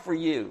died for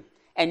you.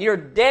 And you're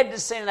dead to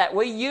sin in that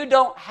way. You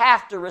don't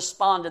have to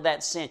respond to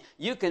that sin.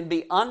 You can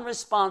be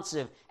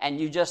unresponsive,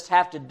 and you just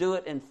have to do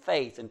it in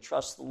faith and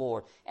trust the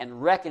Lord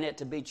and reckon it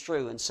to be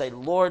true and say,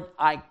 Lord,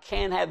 I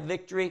can have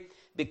victory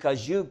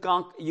because you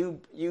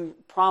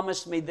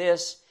promised me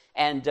this,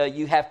 and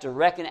you have to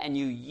reckon and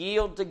you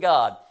yield to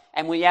God.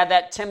 And when you have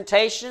that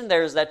temptation,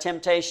 there's that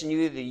temptation.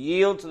 You either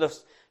yield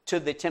to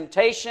the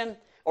temptation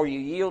or you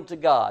yield to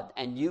God,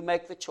 and you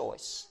make the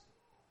choice.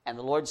 And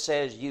the Lord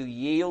says you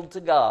yield to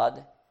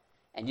God,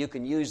 and you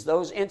can use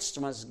those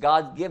instruments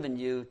God's given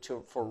you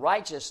for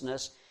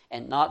righteousness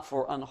and not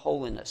for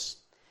unholiness.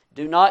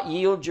 Do not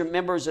yield your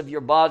members of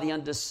your body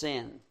unto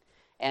sin.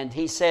 And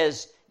He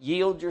says,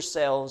 yield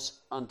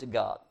yourselves unto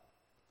God.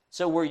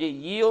 So we're to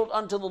yield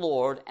unto the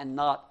Lord and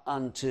not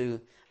unto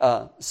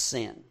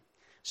sin.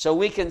 So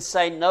we can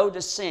say no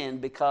to sin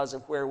because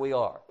of where we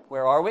are.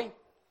 Where are we?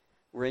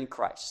 We're in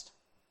Christ.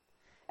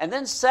 And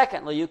then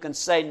secondly, you can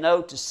say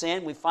no to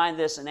sin. We find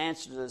this in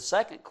answer to the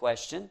second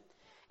question.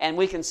 And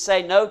we can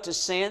say no to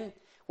sin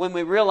when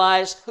we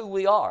realize who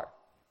we are.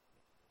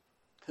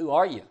 Who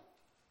are you?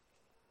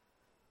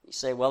 You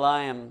say, well,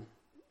 I am,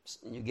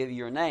 and you give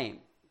your name.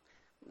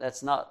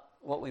 That's not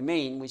what we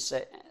mean. We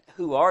say,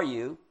 who are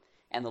you?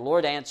 And the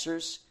Lord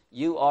answers,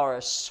 you are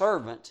a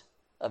servant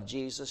of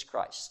Jesus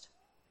Christ.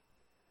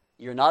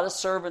 You're not a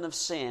servant of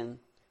sin.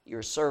 You're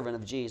a servant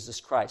of Jesus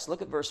Christ.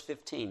 Look at verse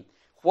 15.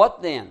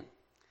 What then?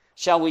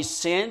 Shall we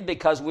sin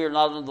because we are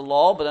not under the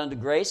law, but under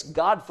grace?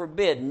 God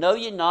forbid. Know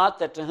ye not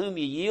that to whom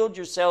ye yield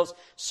yourselves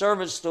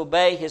servants to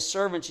obey, His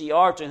servants ye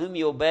are, to whom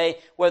ye obey,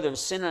 whether of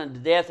sin unto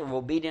death or of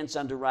obedience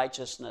unto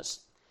righteousness?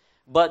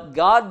 But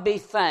God be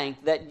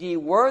thanked that ye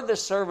were the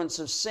servants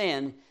of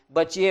sin,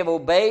 but ye have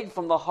obeyed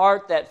from the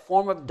heart that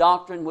form of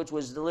doctrine which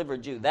was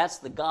delivered you. That's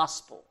the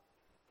gospel.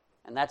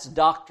 And that's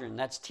doctrine,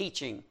 that's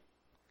teaching.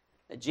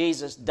 That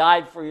Jesus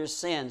died for your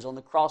sins on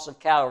the cross of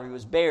Calvary. He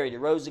was buried. He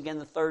rose again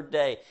the third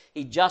day.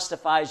 He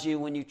justifies you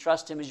when you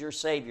trust Him as your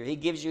Savior. He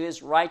gives you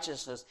His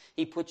righteousness.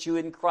 He puts you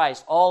in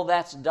Christ. All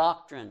that's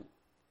doctrine.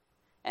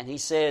 And He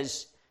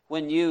says,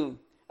 when you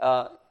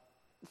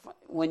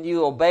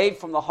obeyed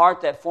from the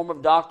heart that form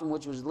of doctrine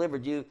which was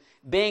delivered you,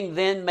 being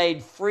then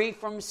made free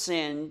from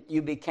sin,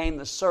 you became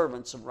the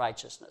servants of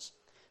righteousness.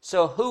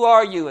 So who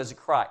are you as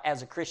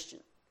a Christian?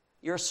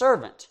 You're a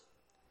servant.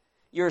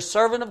 You're a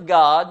servant of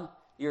God.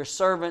 You're a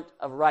servant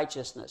of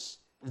righteousness.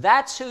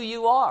 That's who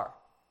you are.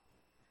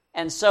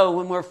 And so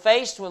when we're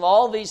faced with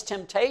all these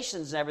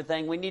temptations and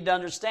everything, we need to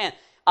understand,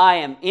 I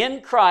am in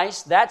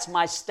Christ. That's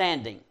my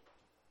standing.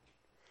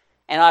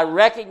 And I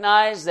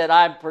recognize that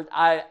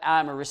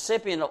I'm a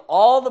recipient of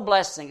all the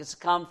blessings that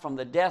come from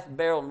the death,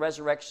 burial, and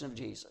resurrection of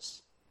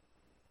Jesus.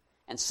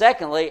 And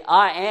secondly,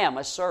 I am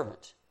a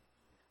servant.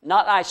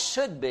 Not I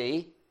should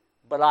be,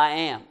 but I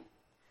am.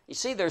 You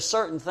see, there's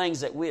certain things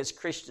that we as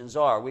Christians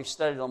are. We've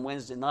studied on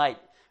Wednesday night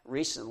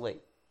recently.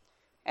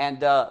 And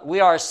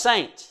we are a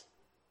saint.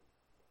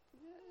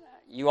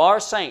 You are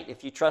a saint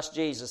if you trust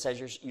Jesus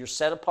as you're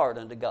set apart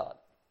unto God.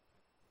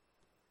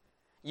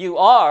 You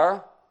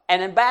are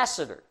an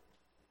ambassador.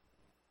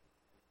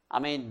 I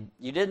mean,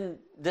 you didn't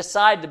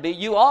decide to be,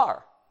 you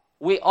are.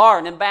 We are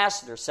an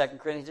ambassador, 2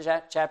 Corinthians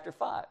chapter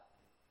 5.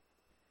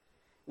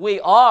 We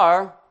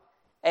are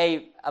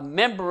a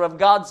member of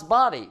God's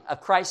body,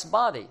 of Christ's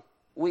body.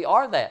 We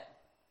are that.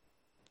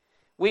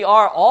 We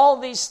are all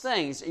these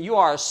things. You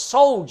are a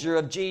soldier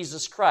of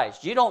Jesus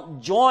Christ. You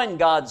don't join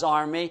God's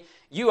army.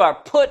 You are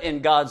put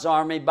in God's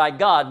army by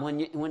God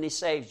when He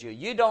saves you.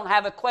 You don't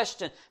have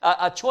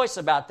a choice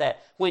about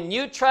that. When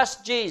you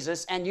trust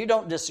Jesus, and you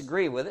don't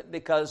disagree with it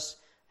because,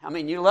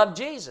 you love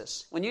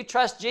Jesus. When you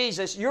trust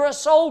Jesus, you're a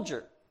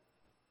soldier.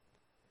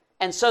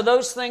 And so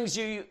those things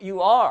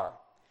you are.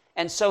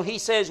 And so He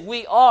says,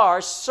 we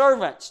are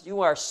servants. You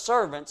are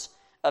servants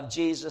of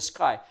Jesus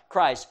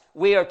Christ.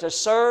 We are to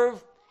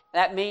serve.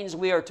 That means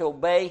we are to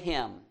obey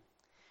Him.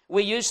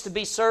 We used to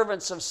be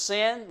servants of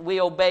sin. We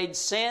obeyed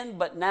sin,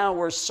 but now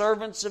we're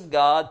servants of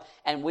God,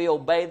 and we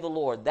obey the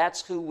Lord.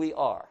 That's who we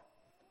are.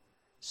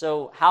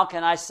 So how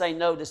can I say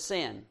no to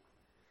sin?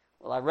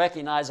 Well, I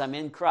recognize I'm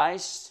in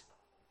Christ,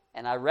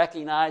 and I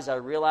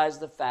realize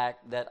the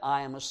fact that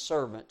I am a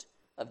servant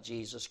of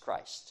Jesus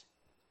Christ.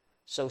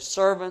 So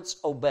servants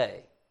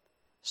obey.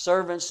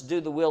 Servants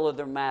do the will of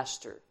their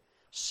master.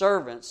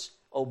 Servants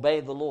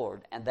obey the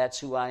Lord, and that's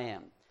who I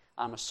am.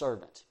 I'm a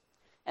servant.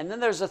 And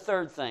then there's a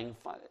third thing,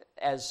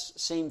 as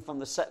seen from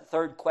the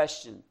third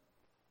question,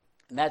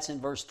 and that's in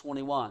verse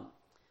 21.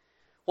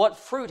 What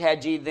fruit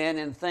had ye then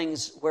in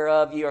things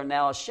whereof ye are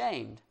now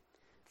ashamed?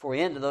 For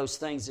the end of those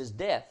things is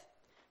death.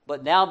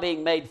 But now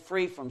being made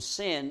free from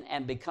sin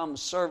and become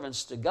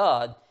servants to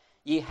God,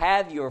 ye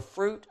have your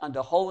fruit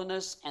unto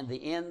holiness, and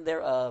the end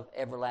thereof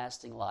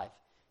everlasting life.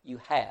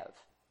 You have.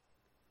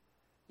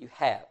 You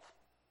have.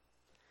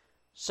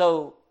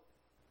 So,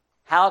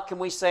 how can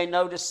we say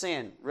no to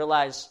sin?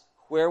 Realize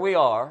where we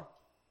are,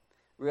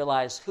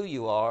 realize who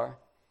you are,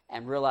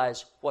 and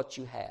realize what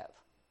you have.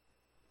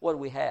 What do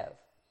we have?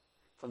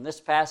 From this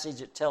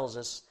passage, it tells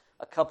us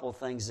a couple of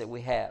things that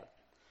we have.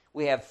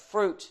 We have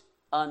fruit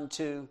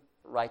unto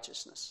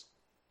righteousness.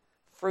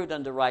 Fruit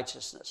unto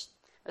righteousness.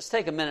 Let's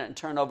take a minute and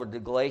turn over to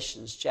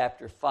Galatians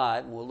chapter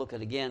 5, and we'll look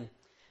at again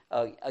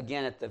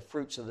at the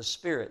fruits of the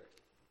Spirit.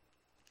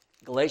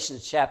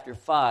 Galatians chapter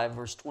 5,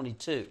 verse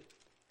 22.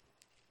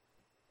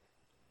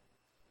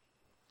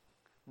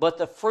 But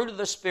the fruit of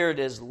the Spirit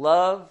is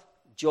love,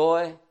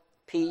 joy,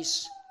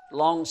 peace,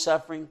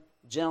 long-suffering,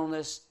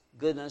 gentleness,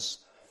 goodness,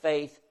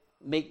 faith,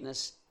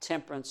 meekness,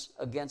 temperance.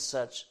 Against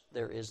such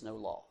there is no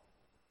law.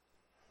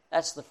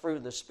 That's the fruit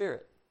of the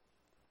Spirit.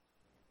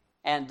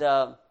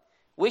 And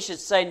we should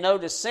say no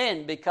to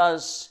sin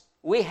because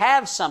we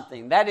have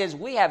something. That is,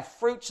 we have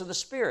fruits of the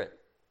Spirit.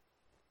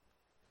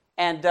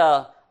 And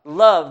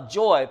love,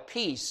 joy,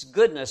 peace,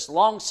 goodness,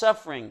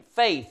 long-suffering,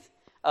 faith,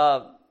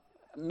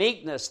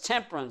 meekness,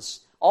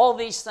 temperance, all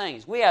these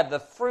things. We have the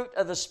fruit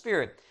of the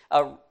Spirit.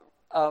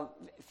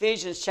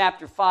 Ephesians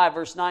chapter 5,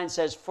 verse 9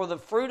 says, for the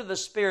fruit of the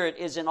Spirit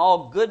is in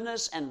all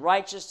goodness and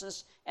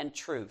righteousness and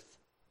truth.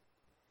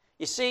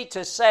 You see,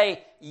 to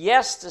say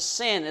yes to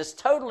sin is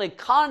totally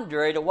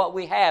contrary to what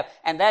we have,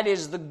 and that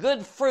is the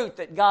good fruit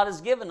that God has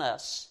given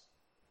us.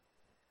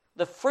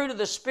 The fruit of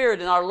the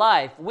Spirit in our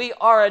life. We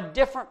are a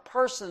different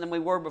person than we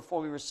were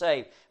before we were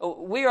saved.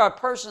 We are a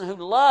person who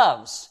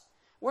loves.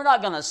 We're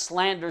not going to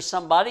slander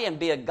somebody and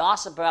be a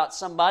gossip about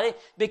somebody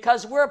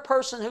because we're a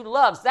person who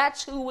loves.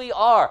 That's who we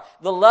are.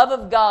 The love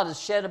of God is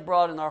shed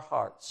abroad in our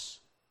hearts.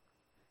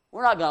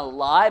 We're not going to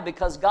lie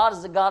because God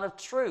is the God of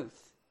truth.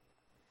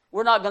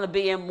 We're not going to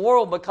be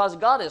immoral because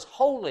God is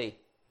holy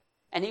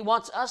and He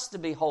wants us to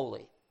be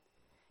holy.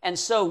 And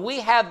so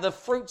we have the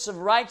fruits of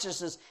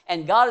righteousness,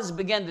 and God has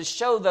begun to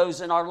show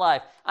those in our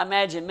life. I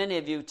imagine many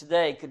of you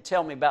today could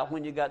tell me about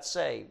when you got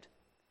saved.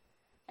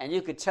 And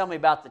you could tell me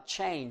about the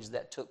change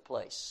that took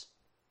place.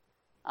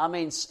 I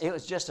mean, it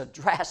was just a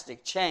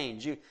drastic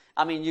change. You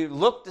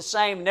looked the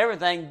same and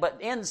everything,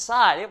 but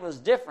inside it was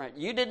different.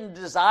 You didn't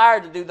desire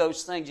to do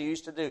those things you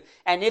used to do.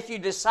 And if you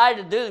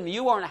decided to do them,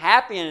 you weren't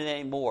happy in it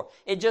anymore.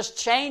 It just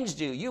changed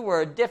you. You were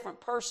a different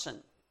person.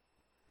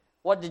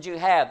 What did you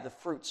have? The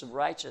fruits of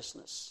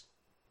righteousness.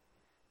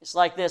 It's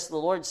like this. The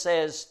Lord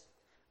says,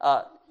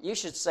 you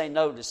should say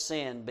no to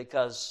sin,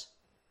 because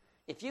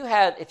if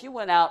you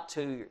went out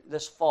to,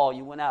 this fall,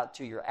 you went out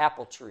to your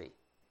apple tree,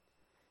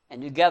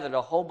 and you gathered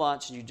a whole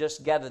bunch, and you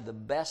just gathered the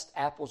best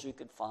apples you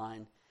could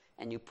find,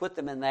 and you put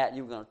them in that, and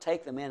you were going to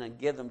take them in and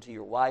give them to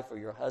your wife or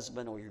your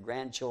husband or your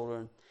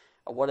grandchildren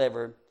or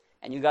whatever,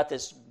 and you got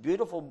this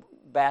beautiful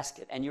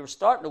basket, and you were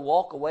starting to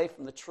walk away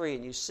from the tree,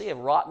 and you see a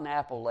rotten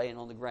apple laying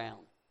on the ground.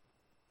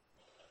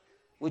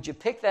 Would you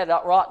pick that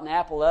rotten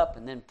apple up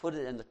and then put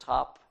it in the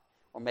top,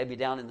 or maybe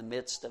down in the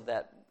midst of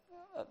that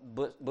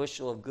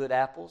bushel of good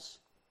apples?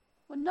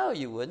 Well, no,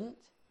 you wouldn't.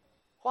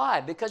 Why?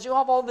 Because you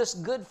have all this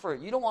good fruit.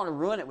 You don't want to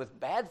ruin it with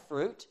bad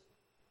fruit.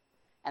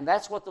 And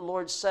that's what the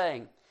Lord's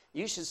saying.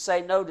 You should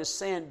say no to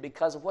sin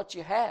because of what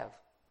you have.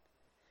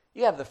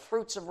 You have the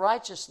fruits of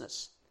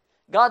righteousness.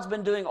 God's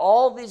been doing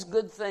all these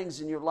good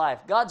things in your life.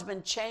 God's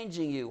been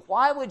changing you.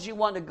 Why would you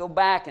want to go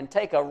back and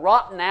take a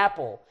rotten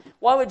apple?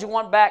 Why would you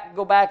want to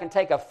go back and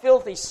take a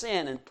filthy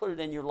sin and put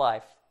it in your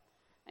life?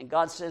 And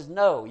God says,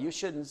 no, you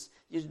shouldn't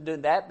do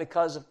that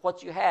because of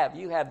what you have.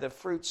 You have the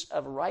fruits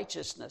of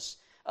righteousness,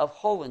 of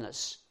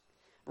holiness.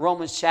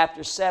 Romans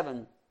chapter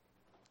 7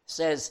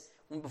 says,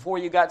 before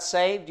you got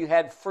saved, you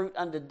had fruit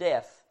unto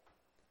death.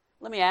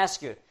 Let me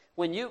ask you,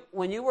 when you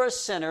were a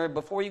sinner,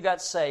 before you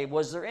got saved,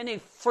 was there any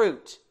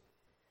fruit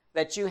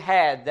that you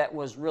had that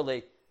was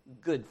really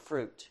good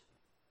fruit?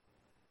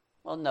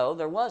 Well, no,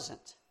 there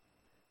wasn't.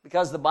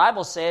 Because the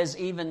Bible says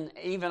even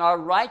our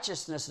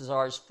righteousnesses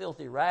are as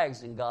filthy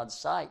rags in God's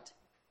sight.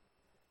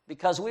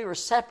 Because we were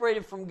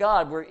separated from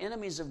God. We're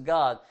enemies of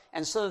God.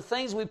 And so the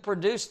things we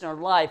produced in our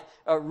life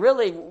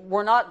really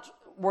were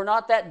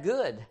not that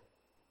good.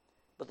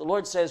 But the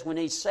Lord says when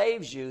He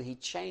saves you, He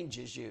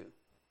changes you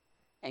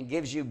and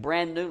gives you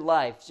brand new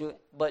life.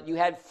 But you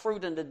had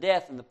fruit unto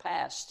death in the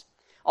past.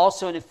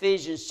 Also in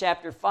Ephesians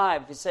chapter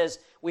 5, it says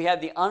we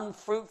have the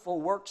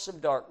unfruitful works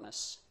of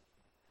darkness.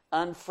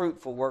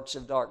 Unfruitful works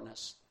of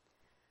darkness.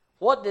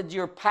 What did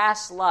your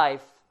past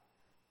life,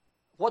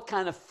 what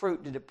kind of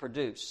fruit did it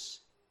produce?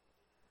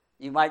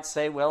 You might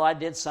say, well, I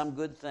did some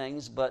good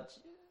things, but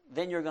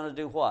then you're going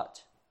to do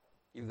what?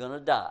 You're going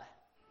to die.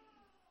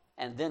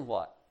 And then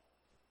what?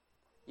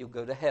 You'll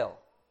go to hell.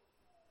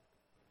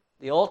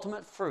 The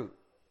ultimate fruit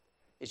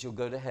is you'll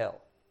go to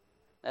hell.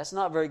 That's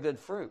not very good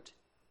fruit.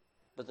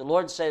 But the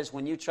Lord says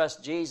when you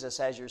trust Jesus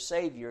as your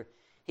Savior,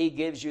 He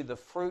gives you the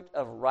fruit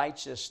of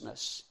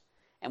righteousness.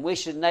 And we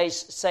should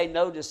say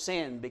no to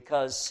sin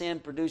because sin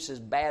produces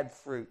bad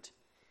fruit.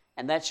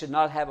 And that should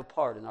not have a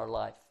part in our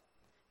life.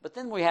 But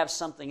then we have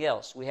something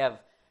else. We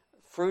have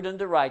fruit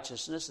unto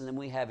righteousness, and then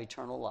we have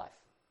eternal life.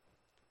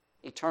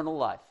 Eternal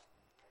life.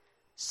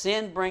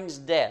 Sin brings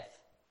death.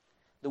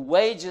 The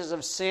wages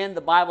of sin,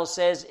 the Bible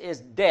says, is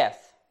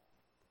death.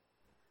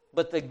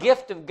 But the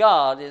gift of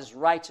God is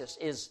righteous,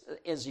 is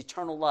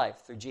eternal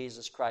life through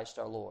Jesus Christ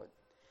our Lord.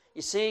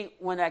 You see,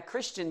 when a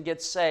Christian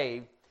gets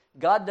saved,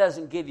 God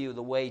doesn't give you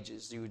the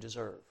wages you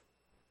deserve.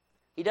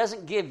 He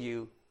doesn't give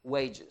you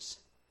wages.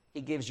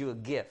 He gives you a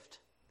gift.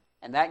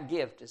 And that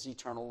gift is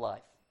eternal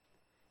life.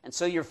 And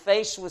so you're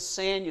faced with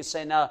sin. You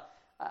say, no,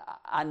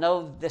 I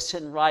know this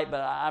isn't right, but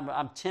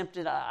I'm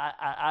tempted.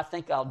 I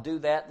think I'll do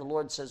that. The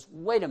Lord says,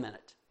 wait a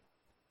minute.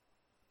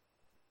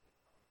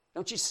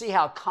 Don't you see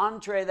how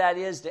contrary that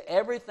is to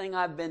everything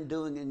I've been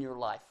doing in your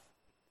life?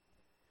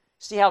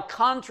 See how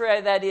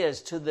contrary that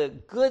is to the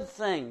good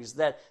things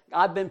that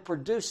I've been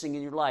producing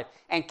in your life.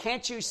 And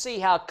can't you see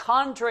how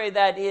contrary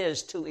that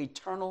is to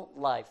eternal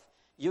life?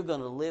 You're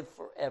going to live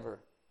forever.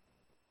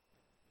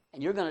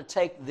 And you're going to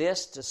take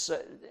this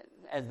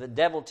as the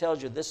devil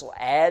tells you, this will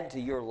add to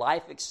your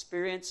life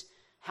experience.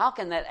 How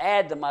can that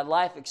add to my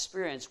life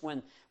experience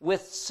when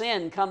with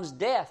sin comes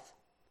death?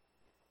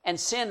 And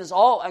sin is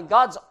all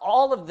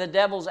of the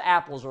devil's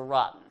apples are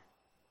rotten.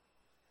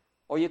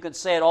 Or you could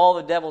say it, all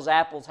the devil's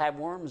apples have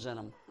worms in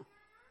them.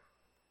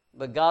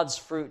 But God's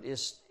fruit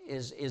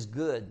is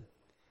good.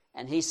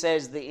 And He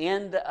says the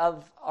end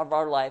of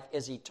our life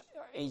is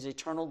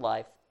eternal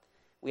life.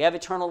 We have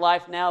eternal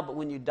life now, but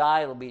when you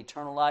die, it'll be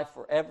eternal life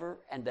forever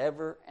and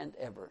ever and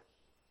ever.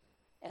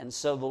 And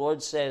so the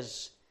Lord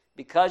says,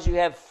 because you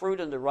have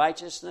fruit unto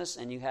righteousness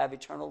and you have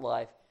eternal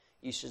life,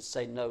 you should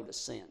say no to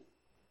sin.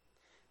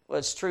 Well,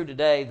 it's true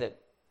today that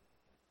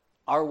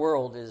our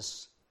world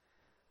is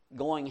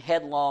going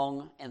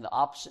headlong in the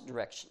opposite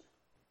direction.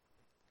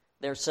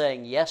 They're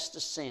saying yes to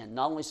sin,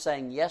 not only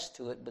saying yes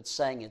to it, but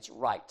saying it's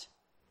right.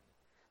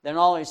 They're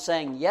not only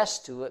saying yes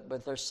to it,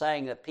 but they're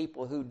saying that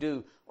people who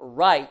do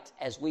right,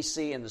 as we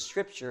see in the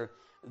Scripture,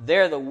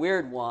 they're the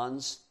weird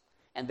ones,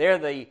 and they're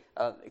the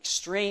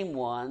extreme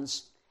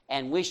ones,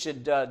 and we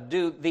should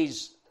do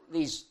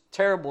these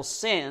terrible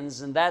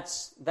sins, and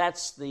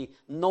that's the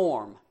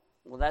norm.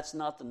 Well, that's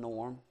not the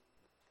norm,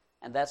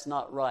 and that's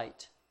not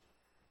right.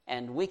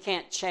 And we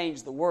can't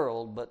change the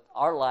world, but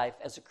our life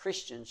as a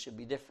Christian should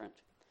be different.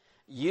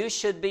 You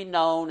should be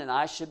known, and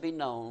I should be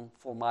known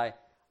for my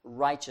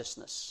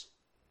righteousness.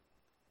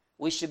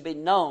 We should be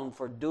known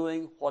for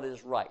doing what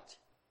is right.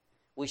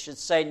 We should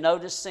say no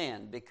to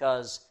sin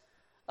because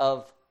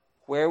of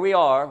where we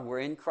are, we're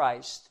in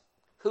Christ,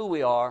 who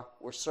we are,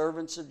 we're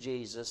servants of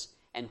Jesus,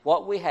 and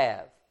what we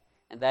have,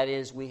 and that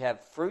is we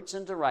have fruits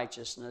unto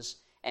righteousness,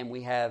 and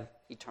we have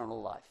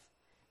eternal life.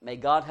 May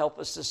God help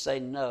us to say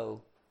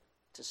no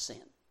to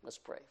sin. Let's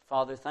pray.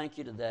 Father, thank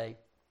you today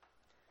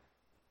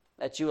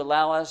that you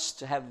allow us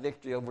to have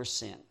victory over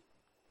sin.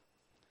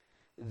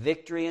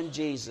 Victory in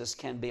Jesus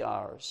can be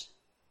ours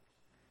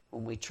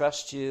when we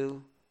trust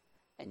you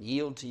and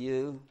yield to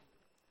you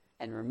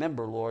and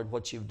remember, Lord,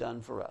 what you've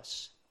done for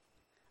us.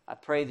 I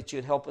pray that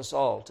you'd help us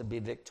all to be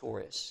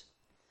victorious.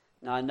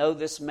 Now, I know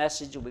this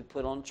message will be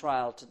put on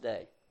trial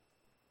today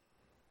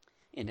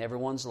in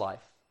everyone's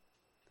life.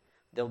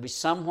 There will be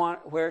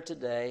somewhere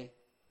today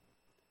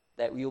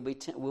that we'll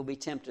be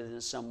tempted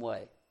in some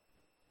way.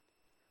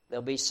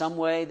 There'll be some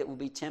way that we'll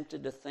be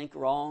tempted to think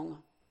wrong,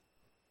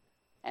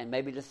 and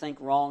maybe to think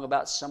wrong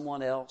about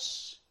someone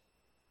else,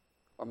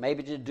 or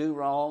maybe to do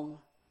wrong,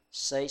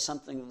 say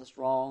something that's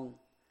wrong,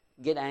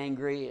 get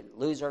angry and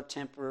lose our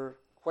temper,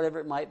 whatever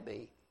it might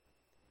be.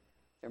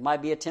 There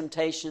might be a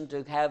temptation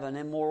to have an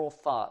immoral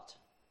thought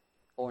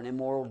or an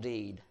immoral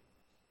deed.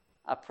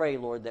 I pray,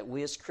 Lord, that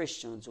we as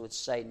Christians would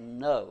say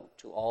no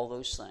to all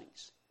those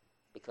things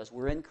because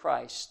we're in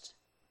Christ,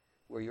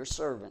 we're your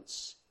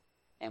servants,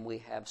 and we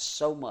have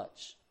so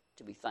much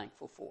to be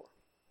thankful for.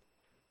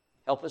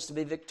 Help us to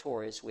be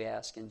victorious, we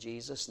ask in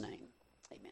Jesus' name.